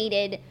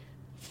nominated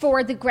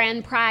for the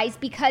grand prize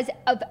because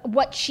of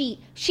what she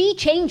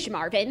changed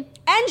Marvin.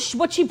 And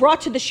what she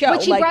brought to the show.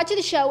 What she brought to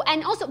the show.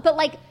 And also, but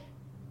like,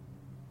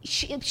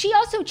 she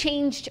also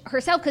changed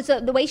herself because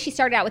the way she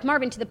started out with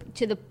Marvin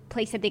to the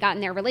place that they got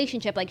in their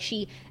relationship, like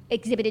she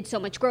exhibited so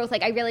much growth.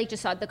 Like I really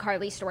just saw the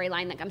Carly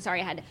storyline. Like I'm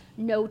sorry, I had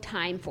no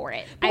time for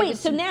it.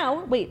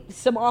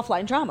 Some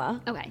offline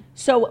drama. Okay.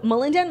 So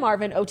Melinda and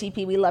Marvin,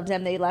 OTP, we loved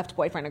them. They left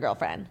boyfriend and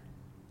girlfriend.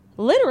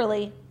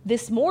 Literally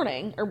this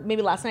morning, or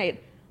maybe last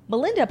night,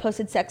 Melinda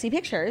posted sexy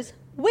pictures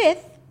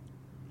with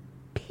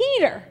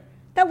Peter,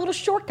 that little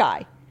short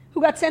guy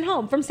who got sent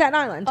home from Staten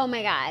Island. Oh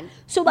my God.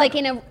 So like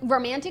in a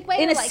romantic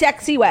way? In a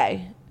sexy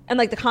way. And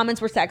like the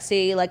comments were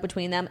sexy, like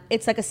between them.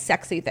 It's like a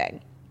sexy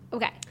thing.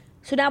 Okay.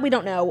 So now we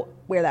don't know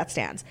where that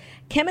stands.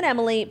 Kim and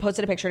Emily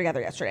posted a picture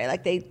together yesterday.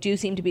 Like they do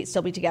seem to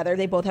still be together.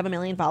 They both have 1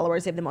 million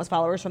followers. They have the most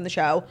followers from the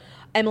show.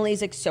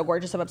 Emily's like so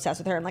gorgeous. I'm obsessed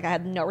with her. And like I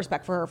had no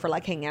respect for her for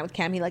like hanging out with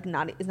Cam. He like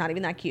is not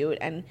even that cute.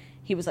 And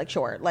he was like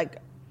short. Like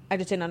I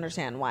just didn't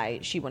understand why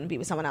she wouldn't be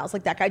with someone else.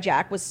 Like that guy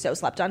Jack was so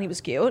slept on. He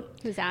was cute.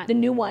 Who's that? The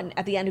new one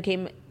at the end who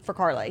came for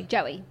Carly.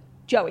 Joey,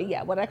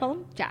 yeah. What did I call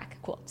him? Jack.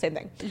 Cool, same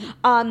thing.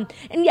 Mm-hmm.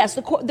 And yes,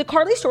 the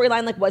Carly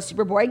storyline like was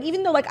super boring.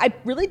 Even though like I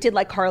really did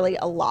like Carly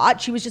a lot,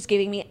 she was just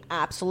giving me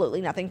absolutely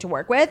nothing to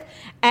work with.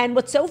 And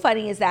what's so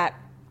funny is that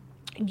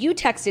you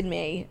texted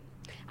me.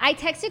 I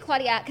texted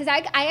Claudia because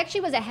I actually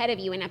was ahead of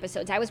you in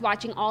episodes. I was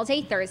watching all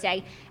day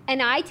Thursday,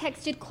 and I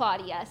texted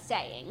Claudia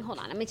saying, hold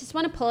on, I just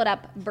want to pull it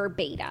up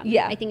verbatim.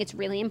 Yeah. I think it's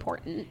really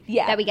important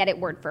that we get it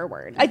word for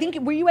word. I think,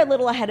 were you a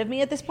little ahead of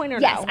me at this point or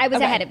no? Yes, I was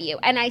ahead of you.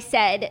 And I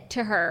said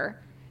to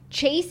her,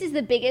 Chase is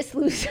the biggest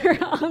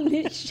loser on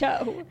this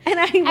show. And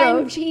I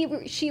wrote.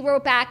 And she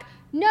wrote back,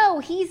 no,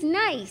 he's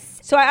nice.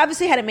 So I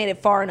obviously hadn't made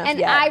it far enough And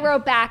yet. I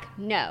wrote back,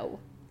 no.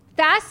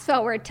 Fast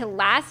forward to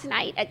last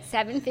night at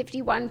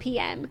 7:51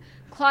 p.m.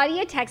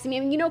 Claudia texted me,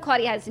 and you know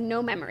Claudia has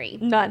no memory.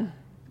 None.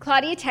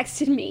 Claudia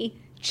texted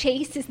me,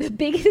 Chase is the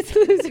biggest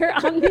loser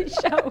on the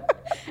show.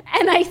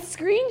 And I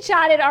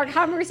screenshotted our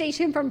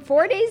conversation from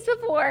 4 days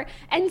before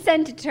and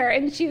sent it to her.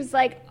 And she was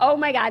like, oh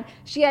my God,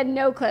 she had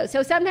no clue.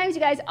 So sometimes,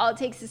 you guys, all it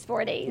takes is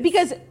 4 days.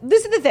 Because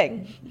this is the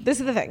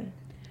thing.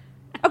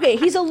 Okay,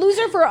 he's a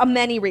loser for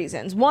many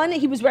reasons. One,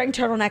 he was wearing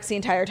turtlenecks the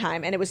entire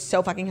time, and it was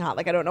so fucking hot.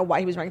 Like, I don't know why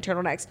he was wearing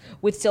turtlenecks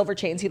with silver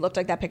chains. He looked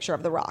like that picture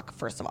of The Rock,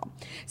 first of all.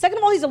 Second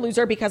of all, he's a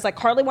loser because, like,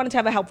 Carly wanted to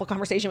have a helpful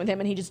conversation with him,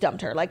 and he just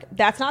dumped her. Like,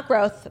 that's not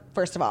growth,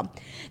 first of all.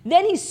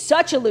 Then he's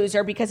such a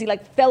loser because he,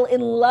 like, fell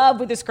in love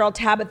with this girl,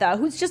 Tabitha,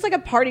 who's just, like, a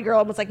party girl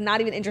and was, like,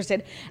 not even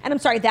interested. And I'm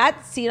sorry,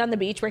 that scene on the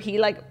beach where he,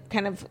 like,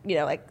 kind of, you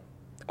know, like,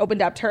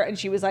 opened up to her, and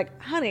she was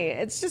like, honey,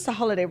 it's just a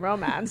holiday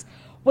romance.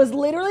 Was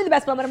literally the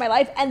best moment of my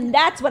life. And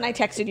that's when I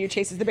texted you,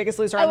 Chase is the biggest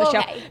loser on the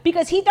show.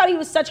 Because he thought he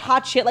was such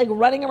hot shit, like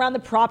running around the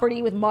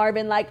property with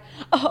Marvin, like,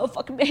 oh,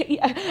 fuck me.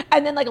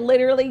 And then, like,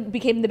 literally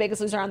became the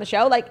biggest loser on the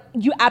show. Like,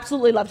 you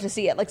absolutely love to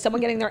see it. Like, someone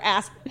getting their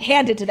ass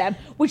handed to them,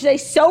 which they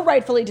so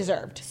rightfully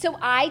deserved. So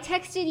I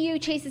texted you,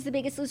 Chase is the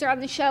biggest loser on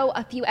the show,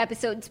 a few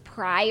episodes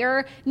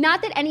prior.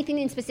 Not that anything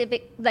in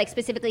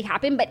specifically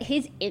happened, but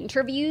his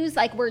interviews,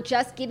 like, were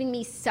just giving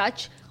me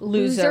such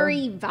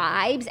losery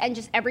vibes. And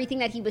just everything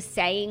that he was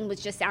saying was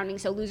just sounding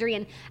so losery.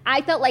 And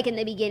I felt like in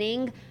the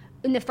beginning,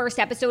 in the first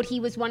episode,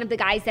 he was one of the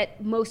guys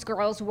that most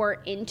girls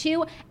were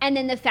into. And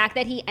then the fact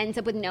that he ends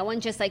up with no one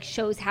just, like,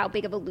 shows how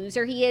big of a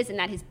loser he is, and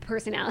that his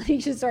personality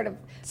just sort of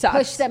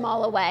pushed them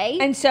all away.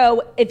 And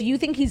so if you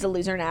think he's a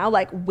loser now,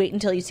 like, wait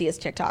until you see his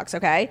TikToks,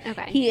 okay?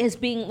 Okay. He is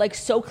being, like,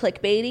 so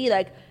clickbaity.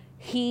 Like,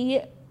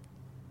 he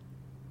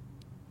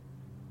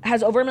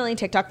has over 1 million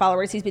TikTok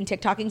followers. He's been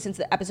TikToking since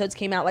the episodes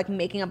came out, like,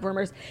 making up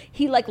rumors.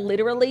 He, like,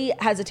 literally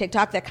has a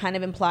TikTok that kind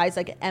of implies,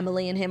 like,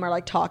 Emily and him are,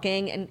 like,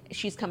 talking, and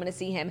she's coming to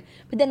see him.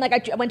 But then,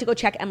 like, I went to go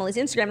check Emily's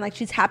Instagram, like,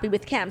 she's happy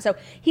with Cam. So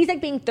he's,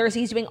 like, being thirsty.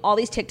 He's doing all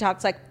these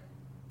TikToks, like,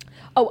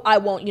 oh, I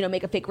won't, you know,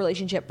 make a fake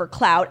relationship for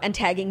clout, and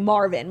tagging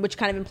Marvin, which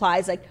kind of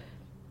implies, like,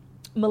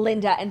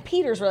 Melinda and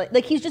Peter's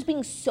like, he's just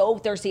being so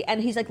thirsty,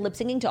 and he's, like, lip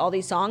syncing to all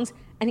these songs,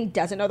 and he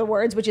doesn't know the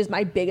words, which is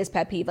my biggest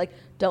pet peeve. Like,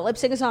 don't lip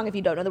sync a song if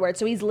you don't know the words.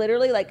 So he's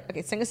literally like,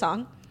 okay, sing a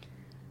song,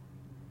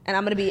 and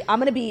I'm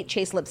gonna be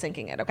Chase lip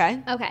syncing it,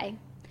 okay? Okay.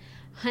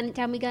 100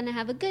 time we gonna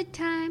have a good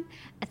time.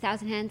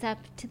 1,000 hands up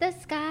to the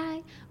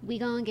sky. We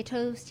gonna get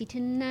toasty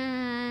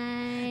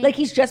tonight. Like,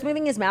 he's just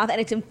moving his mouth, and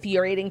it's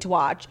infuriating to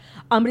watch.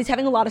 But he's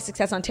having a lot of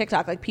success on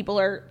TikTok. Like, people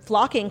are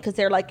flocking because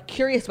they're, like,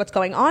 curious what's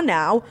going on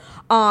now.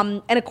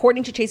 And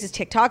according to Chase's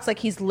TikToks, like,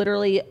 he's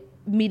literally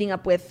meeting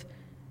up with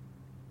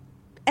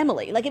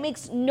Emily. Like, it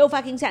makes no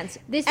fucking sense.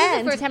 This is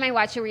the first time I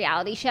watched a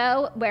reality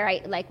show where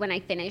I, like, when I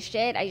finished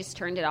it, I just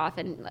turned it off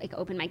and, like,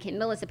 opened my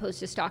Kindle as opposed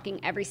to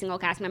stalking every single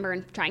cast member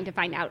and trying to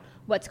find out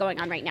what's going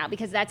on right now,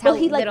 because that's how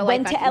he, like, little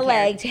went I to fucking LA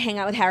care. to hang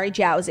out with Harry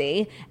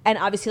Jowsey, and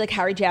obviously, like,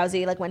 Harry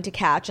Jowsey, like, went to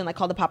catch and, like,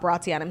 called the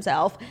paparazzi on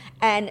himself,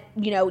 and,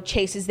 you know,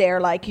 Chase is there,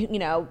 like, you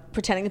know,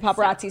 pretending the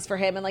paparazzi's for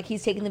him, and, like,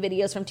 he's taking the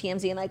videos from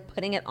TMZ and, like,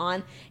 putting it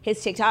on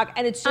his TikTok,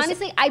 and it's just,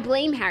 honestly, I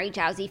blame Harry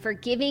Jowsey for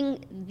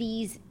giving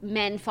these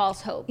men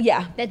false hope.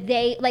 Yeah. That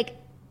they, like,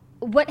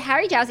 what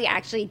Harry Jowsey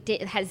actually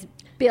has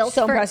built.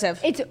 So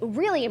impressive. It's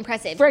really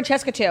impressive.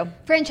 Francesca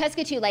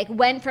too, like,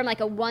 went from,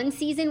 like, a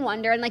 1-season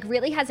wonder and, like,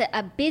 really has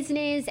a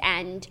business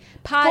and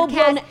podcast.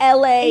 Full-blown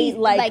LA,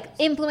 like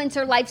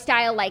influencer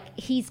lifestyle. Like,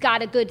 he's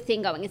got a good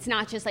thing going. It's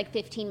not just, like,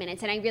 15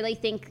 minutes. And I really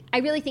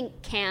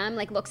think Cam,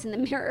 like, looks in the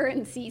mirror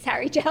and sees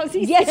Harry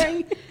Jowsey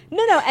staring.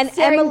 No, and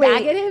staring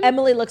back at him.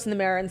 Emily looks in the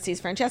mirror and sees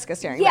Francesca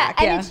staring back.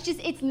 Yeah, and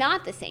it's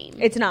not the same.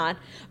 It's not.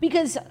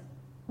 Because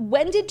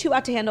when did Too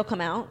Out to Handle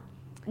come out?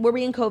 Were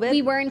we in COVID?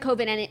 We were in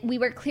COVID, and we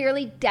were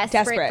clearly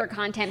desperate for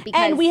content because...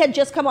 And we had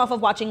just come off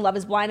of watching Love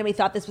is Blind, and we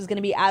thought this was going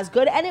to be as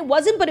good, and it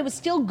wasn't, but it was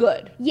still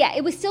good. Yeah,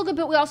 it was still good,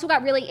 but we also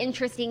got really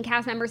interesting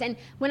cast members. And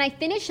when I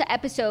finished the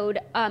episode,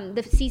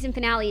 the season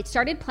finale, it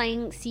started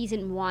playing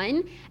season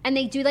 1, and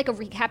they do, like, a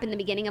recap in the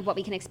beginning of what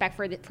we can expect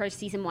for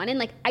season 1. And,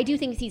 like, I do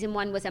think season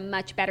 1 was a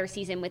much better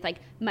season with, like,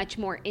 much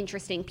more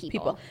interesting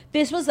people.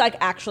 This was, like,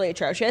 actually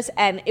atrocious,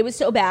 and it was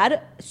so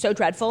bad, so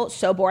dreadful,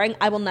 so boring.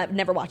 I will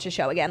never watch the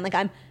show again. Like,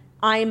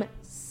 I'm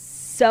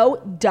so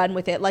done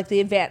with it. Like,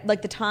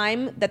 the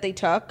time that they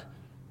took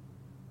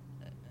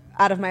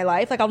out of my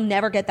life, like, I'll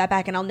never get that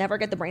back, and I'll never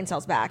get the brain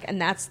cells back, and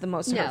that's the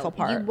most hurtful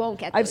part. You won't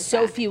get those I have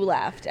so back. few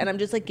left, and I'm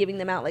just, like, giving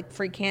them out like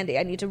free candy.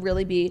 I need to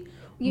really be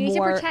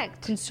more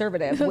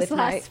conservative those with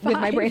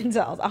my brain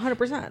cells.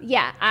 100%.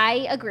 Yeah,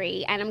 I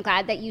agree, and I'm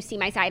glad that you see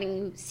my side and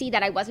you see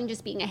that I wasn't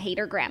just being a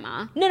hater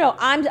grandma. No,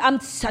 I'm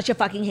such a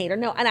fucking hater.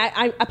 No, and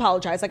I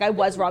apologize. Like, I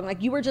was wrong.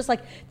 Like, you were just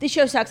like, this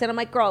show sucks, and I'm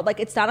like, girl,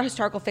 like, it's not a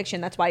historical fiction.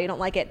 That's why you don't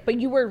like it.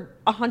 But you were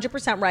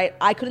 100% right.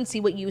 I couldn't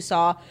see what you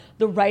saw.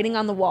 The writing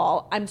on the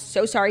wall. I'm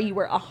so sorry. You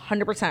were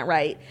 100%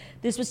 right.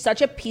 This was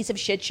such a piece of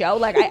shit show.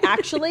 Like, I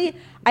actually,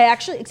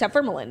 except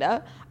for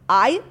Melinda,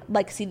 I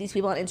like see these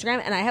people on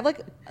Instagram and I have like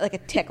a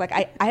tick. Like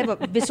I have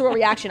a visceral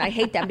reaction. I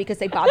hate them because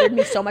they bothered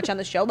me so much on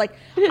the show. Like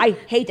I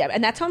hate them.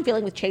 And that's how I'm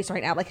feeling with Chase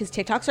right now. Like his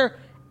TikToks are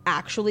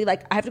actually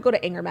like I have to go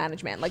to anger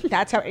management. Like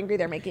that's how angry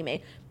they're making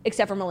me.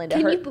 Except for Melinda.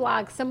 Can you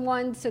block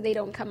someone so they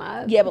don't come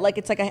up? Yeah, but like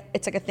it's like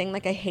a thing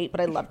like I hate but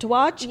I love to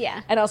watch.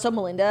 Yeah. And also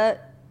Melinda,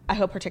 I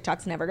hope her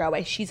TikToks never go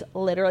away. She's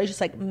literally just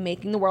like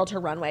making the world her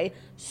runway,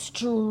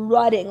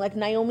 strutting like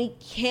Naomi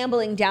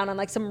Campbelling down on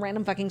like some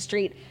random fucking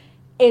street.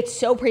 It's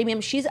so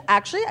premium. She's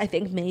actually, I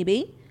think,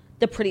 maybe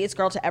the prettiest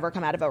girl to ever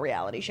come out of a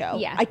reality show.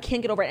 Yeah. I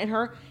can't get over it. And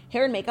her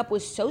hair and makeup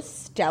was so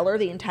stellar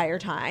the entire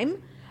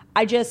time.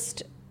 I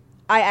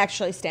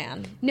actually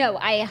stan. No,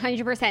 I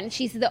 100%.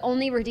 She's the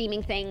only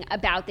redeeming thing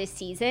about this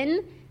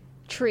season,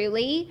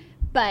 truly.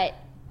 But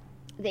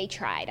they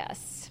tried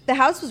us. The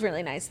house was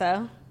really nice,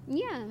 though.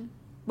 Yeah.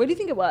 Where do you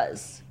think it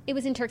was? It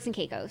was in Turks and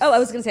Caicos. Oh, I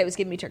was going to say it was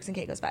giving me Turks and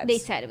Caicos vibes. They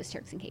said it was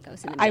Turks and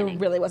Caicos in the I beginning.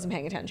 really wasn't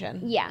paying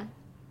attention. Yeah.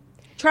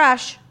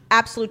 Trash.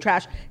 Absolute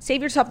trash.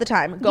 Save yourself the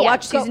time. Go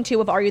watch season 2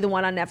 of Are You the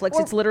One on Netflix.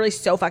 It's literally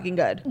so fucking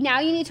good.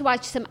 Now you need to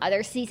watch some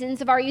other seasons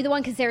of Are You the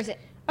One? Because there's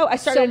I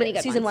started so many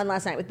good season ones. 1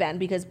 last night with Ben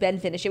because Ben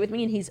finished it with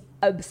me and he's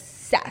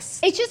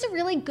obsessed. It's just a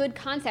really good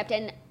concept.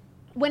 And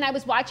when I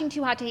was watching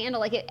Too Hot to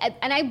Handle, like,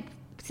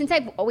 since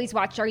I've always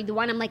watched Are You the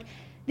One, I'm like,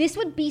 this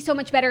would be so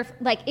much better,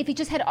 if it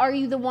just had Are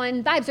You the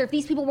One vibes, or if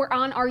these people were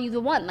on Are You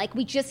the One. Like,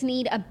 we just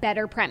need a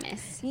better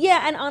premise.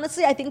 Yeah, and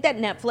honestly, I think that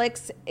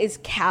Netflix is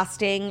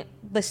casting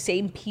the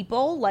same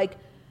people. Like,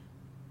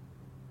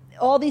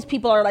 all these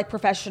people are like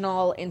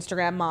professional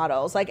Instagram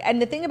models. Like, and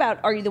the thing about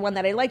Are You the One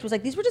that I liked was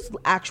like these were just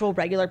actual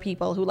regular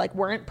people who like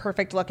weren't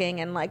perfect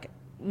looking and like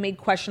made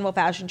questionable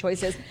fashion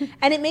choices.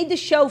 And it made the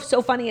show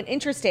so funny and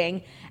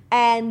interesting.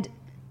 And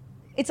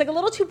it's like a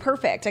little too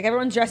perfect. Like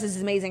everyone's dresses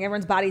is amazing.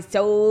 Everyone's body's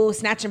so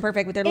snatched and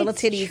perfect with their little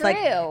titties. True. Like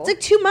it's like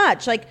too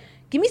much. Like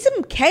give me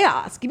some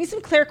chaos. Give me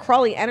some Claire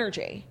Crawley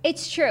energy.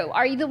 It's true.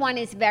 Are You the One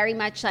is very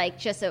much like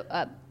just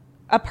a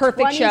perfect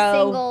 20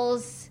 show.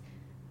 Singles,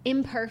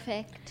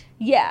 imperfect.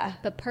 Yeah.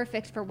 But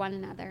perfect for one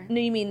another.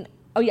 No, you mean,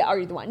 oh yeah, Are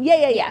You the One?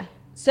 Yeah.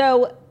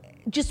 So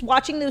just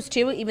watching those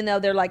two, even though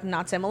they're like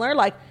not similar,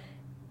 like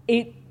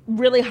it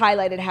really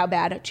highlighted how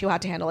bad Too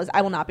Hot to Handle is.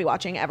 I will not be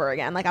watching ever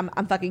again. Like I'm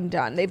fucking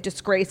done. They've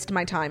disgraced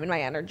my time and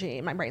my energy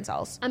and my brain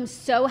cells. I'm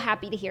so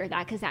happy to hear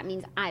that because that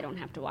means I don't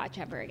have to watch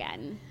ever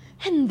again.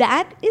 And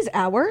that is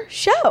our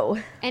show.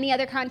 Any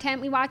other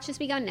content we watched this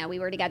weekend? No, we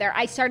were together.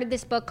 I started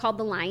this book called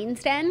The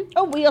Lion's Den.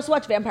 Oh, we also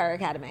watched Vampire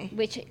Academy,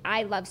 which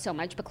I love so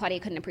much, but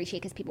Claudia couldn't appreciate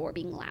because people were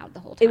being loud the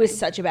whole time. It was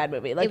such a bad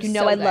movie. Like,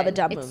 so I love a good.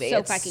 dumb movie.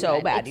 It's so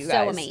good. bad, it's you so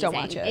guys. amazing. Don't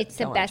watch it. It's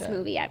the best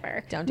movie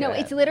ever. Don't do it.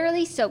 It's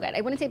literally so good.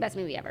 I wouldn't say best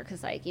movie ever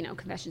because,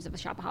 Confessions of a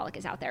Shopaholic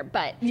is out there,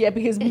 but... Yeah,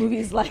 because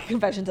movies like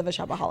Confessions of a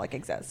Shopaholic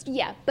exist.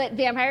 Yeah, but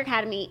Vampire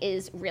Academy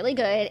is really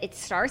good.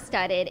 It's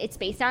star-studded. It's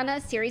based on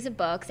a series of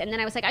books, and then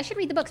I was like, I should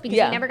read the books because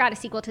we never got a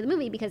sequel to the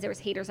movie because there was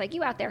haters like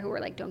you out there who were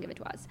like, don't give it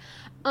to us.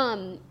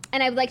 And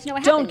I would like to know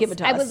what happens. Don't give it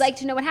to us. I would like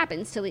to know what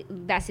happens to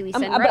Vasilisa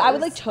and Rose. But I would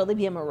like totally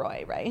be a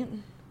Moroi, right?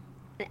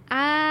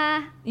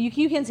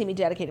 You can see me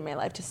dedicating my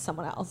life to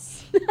someone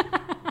else.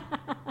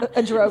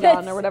 A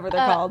Drogon or whatever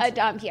they're called. A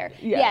Dom Pierre.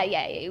 Yeah,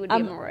 it would be a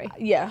Moroi.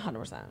 Yeah,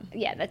 100%.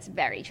 Yeah, that's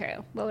very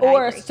true.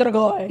 Or a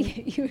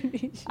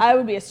Strigoi. I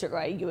would be a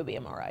Strigoi. You would be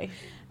a Moroi.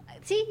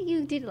 See,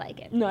 you did like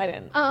it. No, I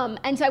didn't.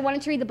 And so I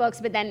wanted to read the books,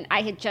 but then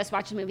I had just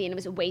watched the movie and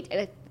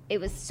it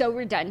was so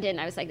redundant.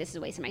 I was like, this is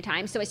a waste of my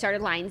time. So I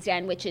started Lion's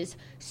Den, which is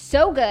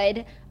so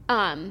good.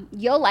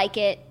 You'll like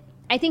it.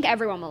 I think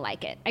everyone will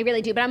like it. I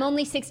really do. But I'm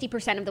only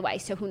 60% of the way,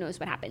 so who knows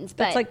what happens.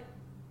 But that's like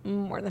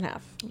more than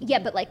half. Yeah,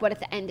 but like what if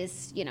the end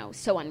is,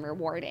 so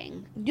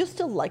unrewarding? You'll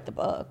still like the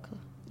book.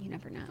 You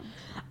never know.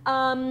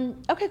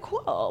 Okay,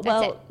 cool.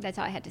 That's it. That's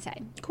all I had to say.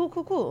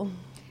 Cool.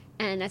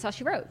 And that's all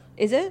she wrote.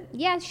 Is it?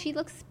 Yeah, she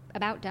looks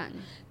about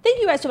done.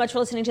 Thank you guys so much for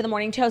listening to The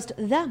Morning Toast,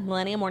 the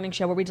Millennium Morning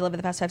Show, where we deliver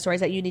the fast 5 stories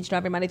that you need to know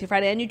every Monday through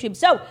Friday on YouTube.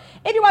 So,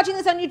 if you're watching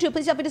this on YouTube,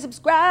 please feel free to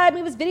subscribe,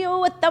 give this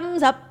video a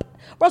thumbs up.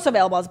 We're also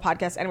available as a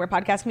podcast anywhere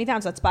podcasts can be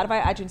found. So that's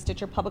Spotify, iTunes,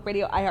 Stitcher, Public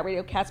Radio,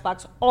 iHeartRadio,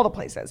 CastBox, all the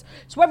places.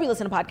 So wherever you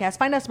listen to podcasts,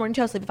 find us Morning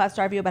Toast, leave a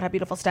 5-star review about how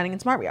beautiful, stunning, and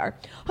smart we are.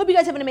 Hope you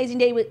guys have an amazing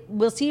day.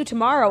 We'll see you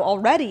tomorrow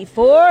already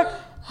for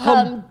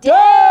Hump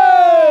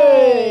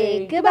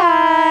Day.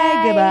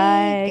 Goodbye.